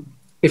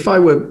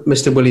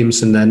Mr.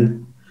 Williamson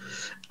then,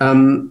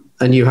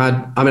 and you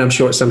had, I'm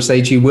sure at some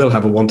stage you will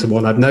have a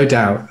one-to-one. I've no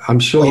doubt.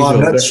 I'm sure you will. I'm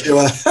not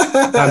sure.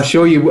 I'm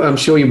sure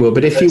you will.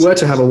 But if you were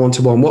to have a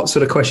one-to-one, what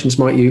sort of questions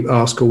might you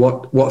ask, or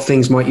what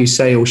things might you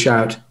say or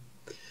shout?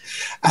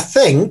 I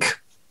think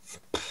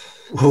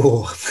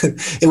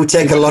it would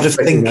take a lot of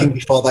thinking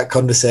before that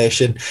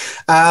conversation.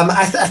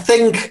 I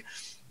think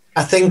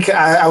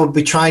I would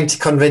be trying to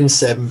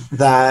convince him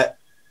that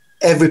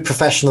every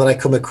professional that I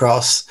come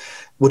across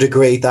would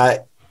agree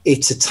that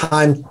it's a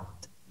time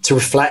to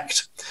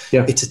reflect.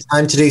 Yeah. It's a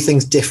time to do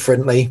things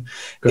differently.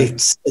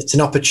 Great. It's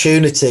an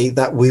opportunity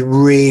that we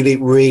really,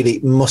 really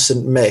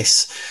mustn't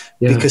miss,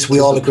 because we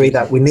all agree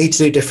that we need to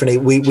do it differently.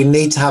 We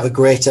need to have a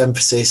great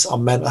emphasis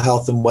on mental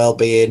health and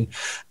well-being.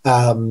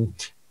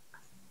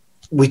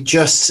 We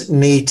just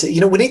need to,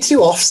 we need to do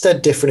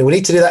Ofsted differently. We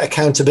need to do that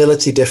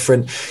accountability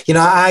different.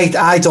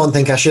 I don't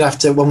think I should have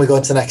to, when we go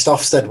into the next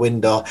Ofsted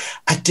window,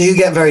 I do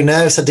get very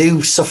nervous. I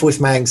do suffer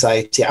with my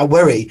anxiety. I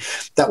worry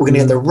that we're going to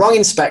get the wrong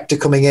inspector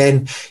coming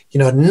in,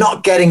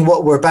 not getting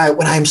what we're about,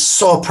 when I'm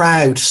so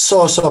proud,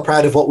 so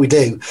proud of what we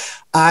do.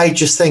 I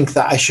just think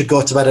that I should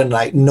go to bed at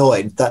night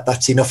knowing that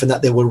that's enough and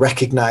that they will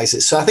recognize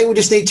it. So I think we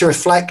just need to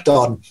reflect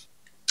on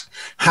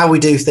how we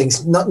do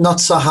things, not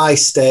so high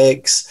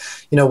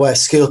stakes, where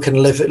school can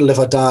live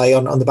or die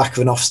on the back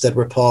of an Ofsted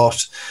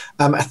report.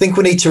 I think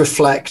we need to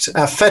reflect.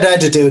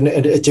 FedEd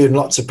are doing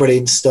lots of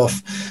brilliant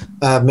stuff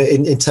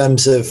in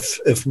terms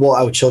of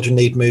what our children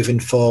need moving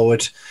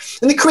forward.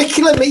 And the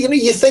curriculum,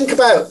 you think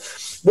about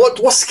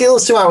what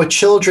skills do our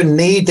children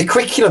need? The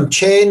curriculum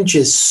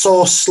changes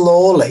so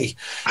slowly,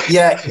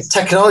 yet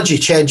technology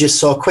changes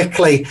so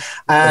quickly,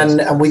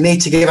 and we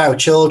need to give our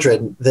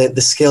children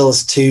the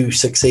skills to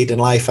succeed in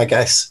life, I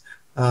guess.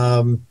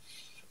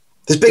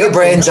 There's bigger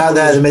brains out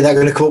there than me that are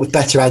going to come up with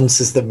better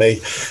answers than me.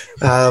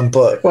 I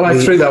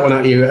threw that one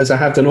at you, as I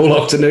have done all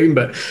afternoon,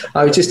 but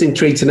I was just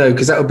intrigued to know,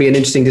 because that would be an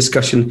interesting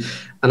discussion,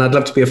 and I'd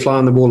love to be a fly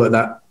on the wall at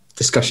that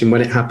discussion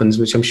when it happens,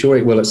 which I'm sure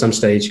it will at some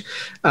stage.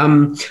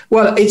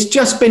 Well, it's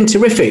just been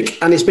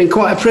terrific, and it's been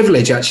quite a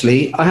privilege,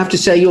 actually. I have to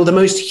say, you're the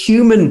most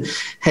human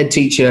head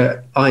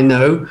teacher I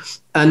know,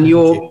 and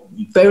you're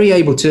very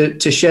able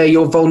to share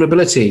your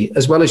vulnerability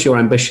as well as your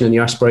ambition and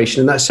your aspiration,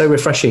 and that's so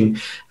refreshing.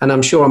 And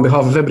I'm sure on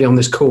behalf of everybody on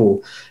this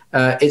call,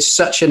 it's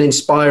such an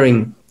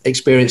inspiring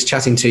experience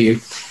chatting to you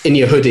in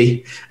your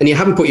hoodie, and you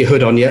haven't put your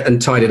hood on yet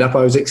and tied it up.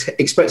 I was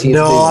expecting you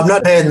to do that. I'm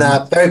not doing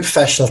that. Very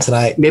professional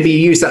tonight. Maybe you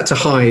use that to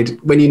hide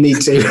when you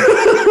need to.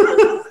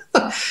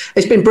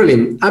 It's been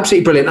brilliant,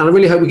 absolutely brilliant, and I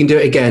really hope we can do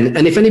it again.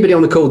 And if anybody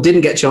on the call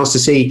didn't get a chance to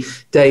see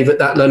Dave at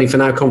that Learning for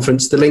Now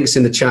conference, the link's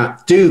in the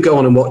chat. Do go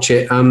on and watch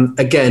it.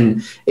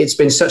 Again, it's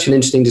been such an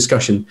interesting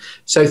discussion.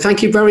 So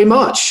thank you very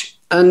much.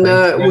 And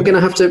we're going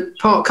to have to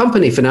part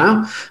company for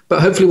now,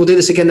 but hopefully we'll do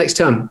this again next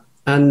time.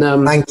 And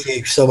thank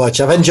you so much.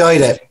 I've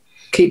enjoyed it.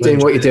 Keep doing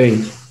what you're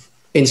doing.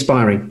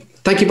 Inspiring.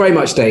 Thank you very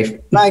much,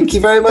 Dave. Thank you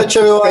very much,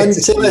 everyone.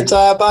 See you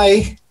later.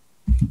 Bye.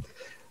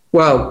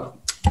 Wow.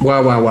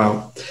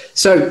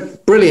 So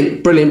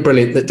brilliant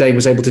that Dave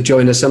was able to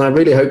join us, and I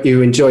really hope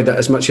you enjoyed that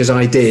as much as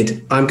I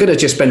did. I'm going to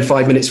just spend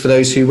 5 minutes for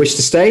those who wish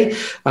to stay,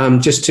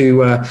 just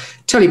to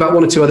tell you about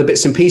one or two other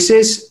bits and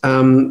pieces,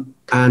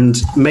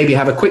 and maybe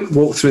have a quick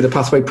walk through the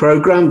Pathway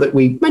programme that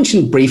we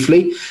mentioned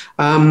briefly.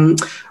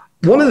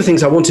 One of the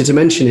things I wanted to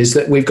mention is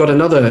that we've got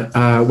another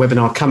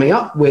webinar coming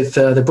up with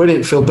the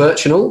brilliant Phil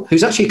Birchinall,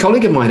 who's actually a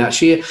colleague of mine,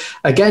 actually.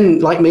 Again,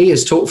 like me,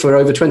 has taught for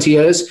over 20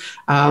 years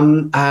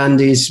and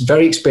is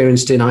very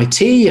experienced in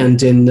IT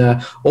and in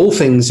all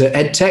things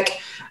EdTech.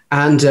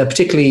 And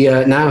particularly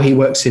now he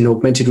works in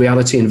augmented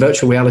reality and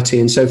virtual reality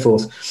and so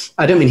forth.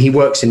 I don't mean he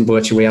works in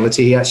virtual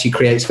reality. He actually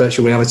creates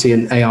virtual reality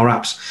and AR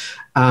apps.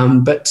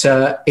 But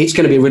it's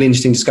going to be a really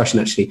interesting discussion,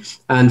 actually.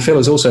 And Phil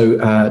has also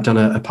done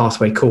a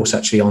Pathway course,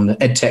 actually, on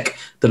EdTech,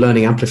 the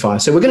learning amplifier.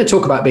 So we're going to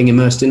talk about being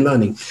immersed in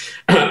learning.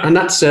 And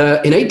that's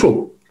in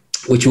April,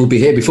 which will be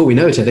here before we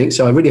know it, I think.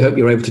 So I really hope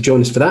you're able to join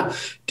us for that.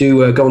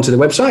 Do go onto the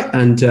website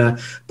and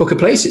book a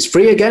place. It's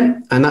free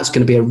again. And that's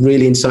going to be a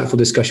really insightful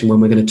discussion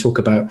when we're going to talk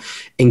about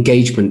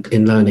engagement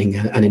in learning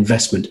and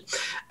investment.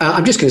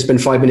 I'm just going to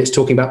spend 5 minutes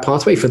talking about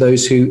Pathway for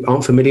those who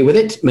aren't familiar with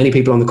it. Many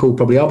people on the call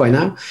probably are by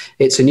now.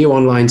 It's a new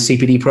online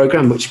CPD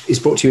program, which is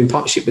brought to you in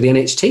partnership with the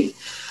NHT.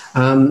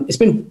 It's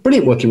been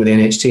brilliant working with the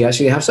NHT.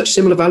 Actually, they have such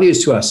similar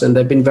values to us, and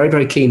they've been very,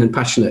 very keen and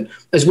passionate,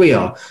 as we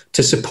are,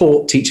 to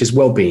support teachers'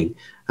 well-being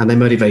and their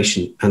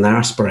motivation and their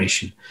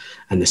aspiration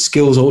and the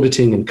skills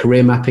auditing and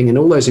career mapping and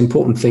all those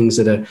important things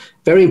that are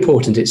very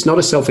important. It's not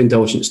a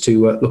self-indulgence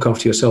to look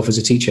after yourself as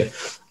a teacher.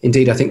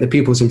 Indeed, I think the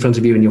pupils in front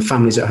of you and your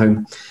families at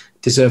home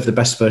deserve the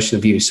best version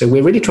of you. So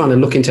we're really trying to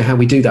look into how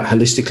we do that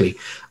holistically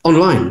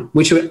online,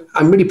 which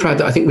I'm really proud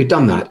that I think we've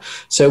done that.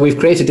 So we've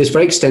created this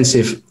very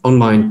extensive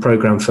online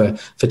program for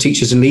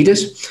teachers and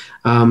leaders.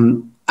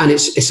 And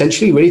it's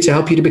essentially really to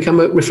help you to become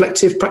a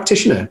reflective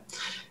practitioner.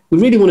 We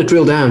really want to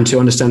drill down to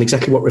understand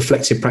exactly what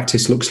reflective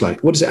practice looks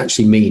like. What does it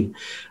actually mean?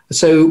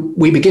 So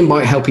we begin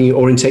by helping you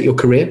orientate your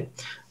career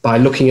by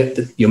looking at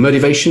your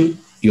motivation,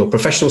 your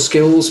professional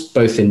skills,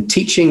 both in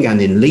teaching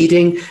and in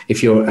leading.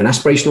 If you're an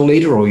aspirational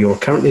leader or you're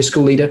currently a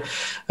school leader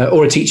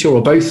or a teacher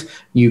or both,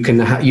 you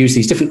can use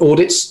these different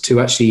audits to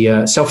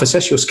actually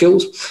self-assess your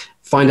skills.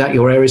 find out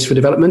your areas for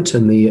development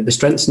and the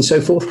strengths and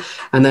so forth,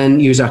 and then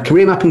use our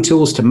career mapping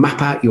tools to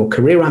map out your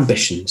career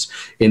ambitions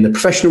in the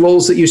professional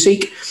roles that you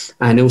seek,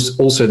 and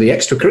also the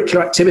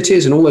extracurricular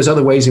activities and all those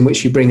other ways in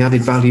which you bring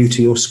added value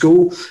to your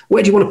school.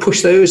 Where do you want to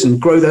push those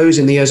and grow those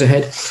in the years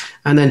ahead?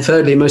 And then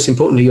thirdly, most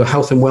importantly, your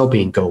health and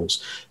well-being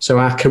goals. So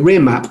our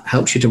career map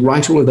helps you to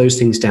write all of those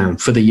things down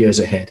for the years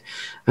ahead,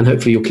 and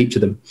hopefully you'll keep to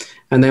them.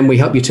 And then we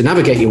help you to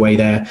navigate your way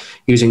there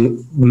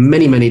using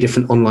many, many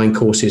different online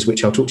courses,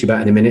 which I'll talk to you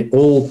about in a minute,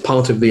 all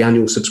part of the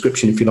annual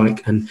subscription, if you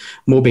like, and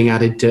more being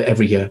added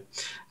every year.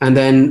 And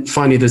then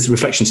finally, there's the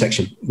reflection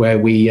section, where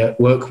we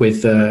work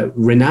with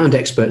renowned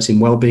experts in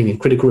well-being and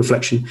critical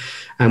reflection.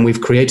 And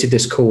we've created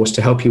this course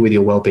to help you with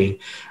your well-being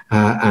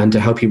and to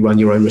help you run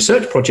your own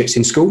research projects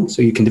in school,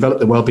 so you can develop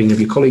the well-being of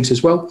your colleagues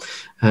as well,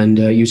 and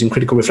using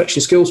critical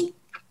reflection skills.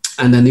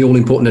 And then the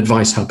all-important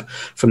advice hub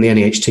from the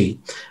NEHT.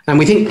 And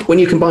we think when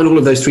you combine all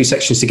of those three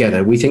sections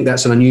together, we think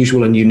that's an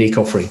unusual and unique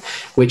offering,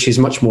 which is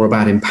much more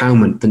about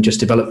empowerment than just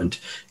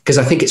development, because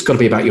I think it's got to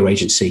be about your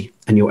agency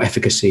and your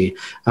efficacy.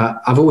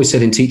 I've always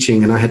said in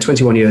teaching, and I had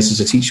 21 years as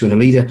a teacher and a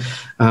leader,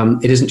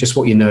 it isn't just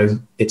what you know,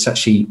 it's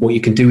actually what you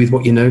can do with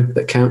what you know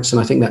that counts.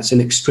 And I think that's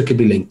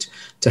inextricably linked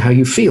to how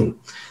you feel.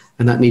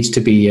 And that needs to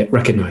be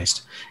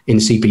recognized in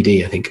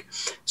CPD, I think.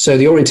 So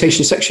the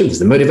orientation section, there's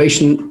the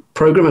motivation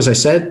program, as I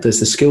said, there's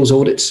the skills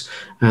audits,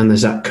 and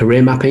there's that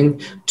career mapping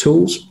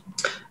tools.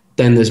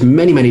 Then there's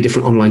many, many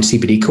different online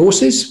CPD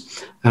courses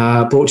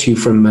brought to you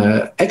from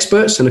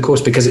experts. And of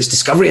course, because it's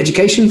discovery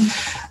education,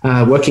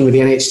 working with the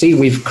NHT,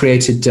 we've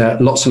created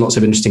lots and lots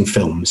of interesting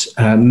films.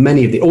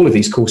 All of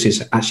these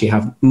courses actually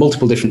have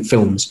multiple different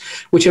films,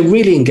 which are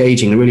really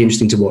engaging and really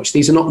interesting to watch.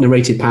 These are not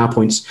narrated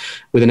PowerPoints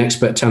with an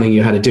expert telling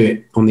you how to do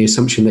it on the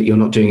assumption that you're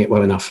not doing it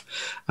well enough.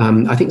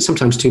 I think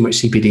sometimes too much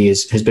CPD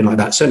has been like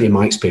that, certainly in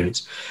my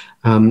experience.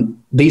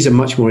 These are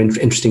much more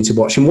interesting to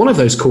watch. And one of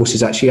those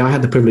courses, actually, I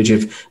had the privilege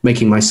of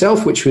making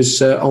myself, which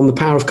was on the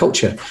power of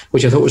culture,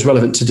 which I thought was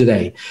relevant to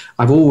today.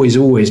 I've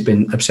always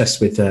been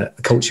obsessed with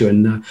culture,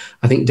 and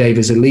I think Dave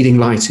is a leading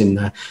light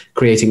in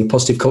creating a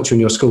positive culture in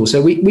your school.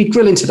 So we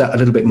drill into that a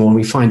little bit more, and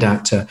we find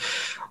out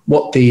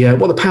what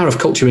the power of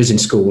culture is in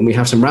school. And we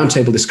have some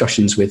roundtable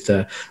discussions with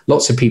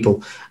lots of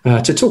people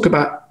to talk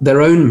about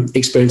their own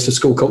experience of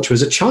school culture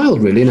as a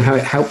child, really, and how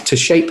it helped to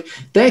shape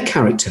their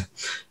character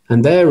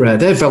and their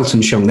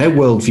Weltanschauung, their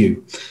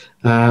worldview.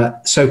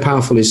 So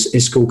powerful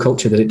is school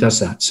culture that it does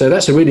that. So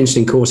that's a really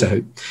interesting course, I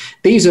hope.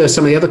 These are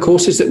some of the other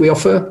courses that we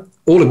offer,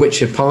 all of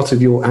which are part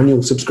of your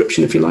annual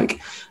subscription, if you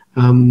like.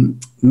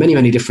 Many,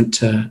 many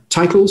different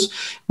titles.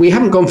 We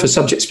haven't gone for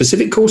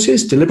subject-specific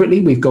courses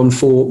deliberately. We've gone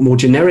for more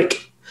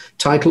generic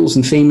titles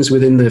and themes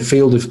within the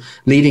field of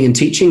leading and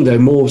teaching, though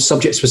more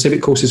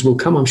subject-specific courses will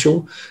come, I'm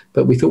sure.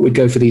 But we thought we'd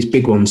go for these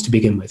big ones to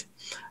begin with.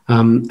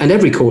 And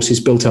every course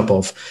is built up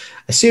of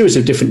a series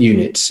of different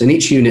units, and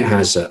each unit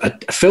has a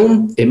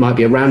film. It might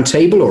be a round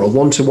table or a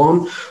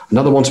one-to-one,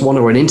 another one-to-one,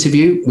 or an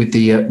interview with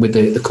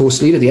the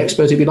course leader, the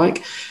expert, if you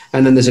like.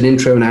 And then there's an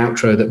intro and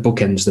outro that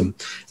bookends them.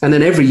 And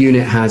then every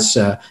unit has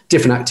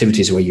different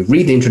activities where you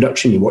read the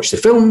introduction, you watch the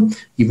film,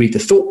 you read the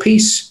thought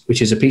piece,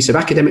 which is a piece of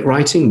academic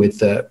writing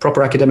with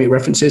proper academic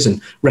references and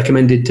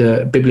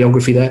recommended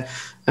bibliography there,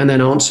 and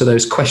then answer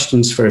those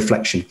questions for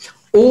reflection.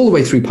 All the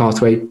way through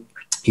Pathway,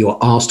 you are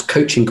asked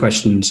coaching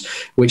questions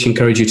which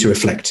encourage you to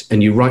reflect,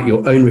 and you write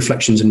your own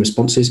reflections and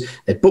responses.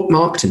 They're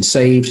bookmarked and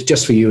saved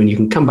just for you, and you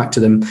can come back to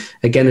them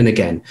again and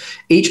again.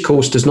 Each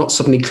course does not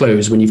suddenly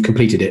close when you've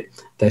completed it.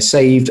 They're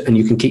saved, and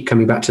you can keep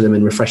coming back to them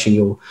and refreshing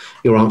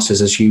your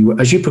answers as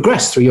you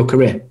progress through your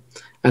career.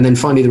 And then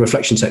finally, the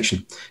reflection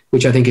section,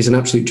 which I think is an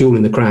absolute jewel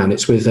in the crown.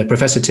 It's with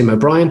Professor Tim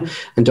O'Brien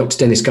and Dr.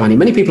 Dennis Guiney.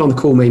 Many people on the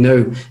call may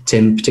know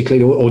Tim,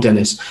 particularly, or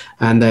Dennis,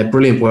 and their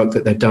brilliant work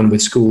that they've done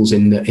with schools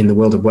in the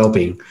world of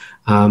wellbeing.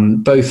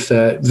 Both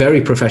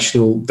very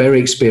professional, very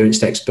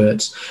experienced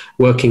experts,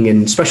 working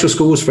in special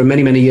schools for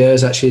many, many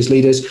years, actually, as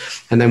leaders,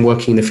 and then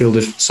working in the field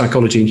of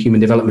psychology and human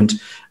development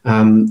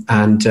and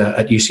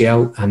at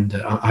UCL and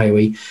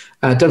IOE.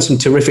 Done some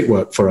terrific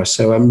work for us.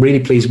 So I'm really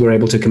pleased we're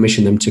able to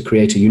commission them to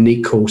create a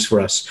unique course for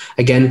us.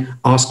 Again,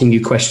 asking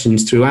you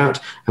questions throughout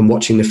and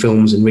watching the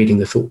films and reading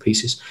the thought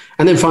pieces.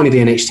 And then finally, the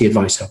NHT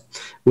Advice Hub,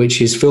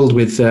 which is filled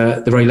with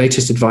the very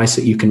latest advice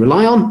that you can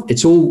rely on.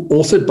 It's all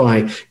authored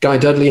by Guy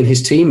Dudley and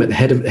his team at the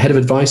head of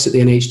advice at the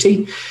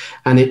NHT.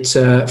 And it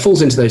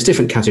falls into those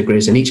different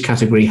categories, and each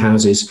category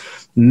houses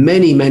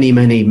many,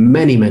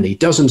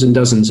 dozens and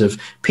dozens of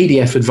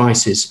PDF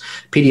advices,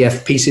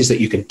 PDF pieces that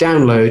you can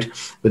download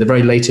with the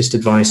very latest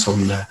advice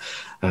on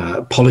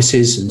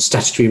policies and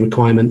statutory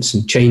requirements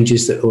and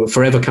changes that are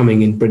forever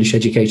coming in British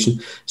education.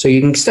 So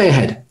you can stay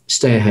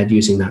ahead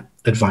using that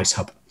advice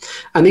hub.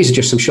 And these are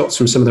just some shots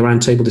from some of the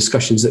roundtable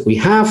discussions that we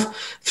have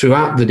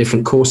throughout the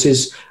different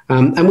courses.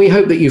 And we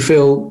hope that you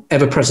feel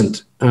ever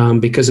present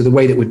because of the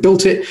way that we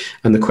built it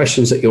and the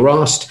questions that you're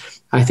asked.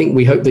 I think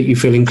we hope that you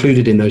feel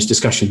included in those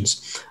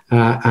discussions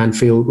and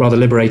feel rather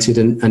liberated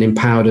and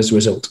empowered as a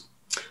result.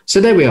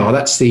 So there we are.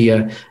 That's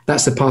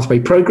the Pathway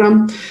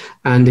program.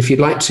 And if you'd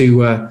like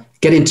to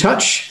get in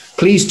touch,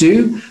 please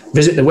do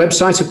visit the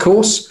website, of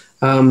course,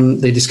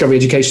 the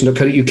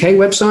discoveryeducation.co.uk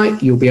website.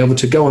 You'll be able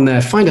to go on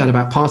there, find out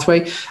about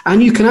Pathway,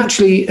 and you can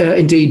actually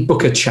indeed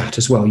book a chat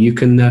as well. You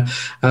can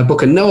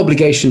book a no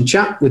obligation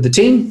chat with the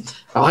team.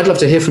 I'd love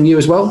to hear from you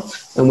as well,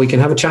 and we can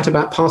have a chat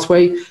about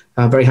Pathway.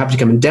 Very happy to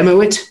come and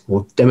demo it,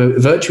 or demo it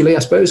virtually, I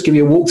suppose, give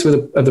you a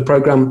walkthrough of the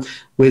program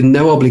with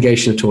no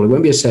obligation at all. It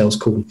won't be a sales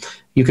call.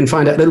 You can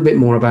find out a little bit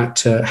more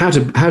about how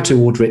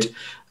to order it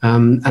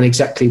and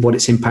exactly what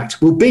its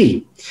impact will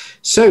be.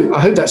 So I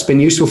hope that's been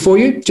useful for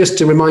you. Just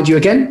to remind you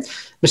again,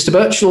 Mr.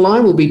 Birchall and I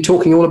will be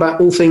talking all about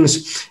all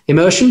things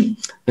immersion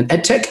and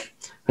EdTech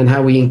and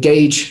how we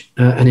engage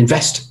and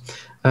invest.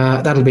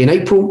 That'll be in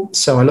April,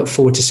 so I look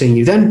forward to seeing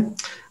you then.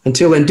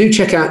 Until then, do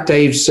check out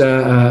Dave's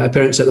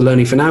appearance at the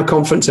Learning for Now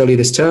conference earlier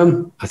this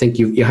term. I think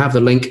you have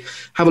the link.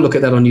 Have a look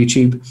at that on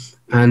YouTube,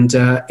 and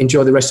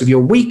enjoy the rest of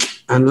your week.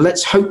 And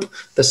let's hope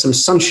there's some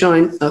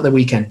sunshine at the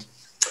weekend.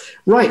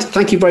 Right.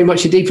 Thank you very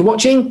much indeed for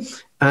watching,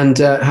 and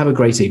have a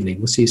great evening.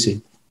 We'll see you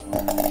soon.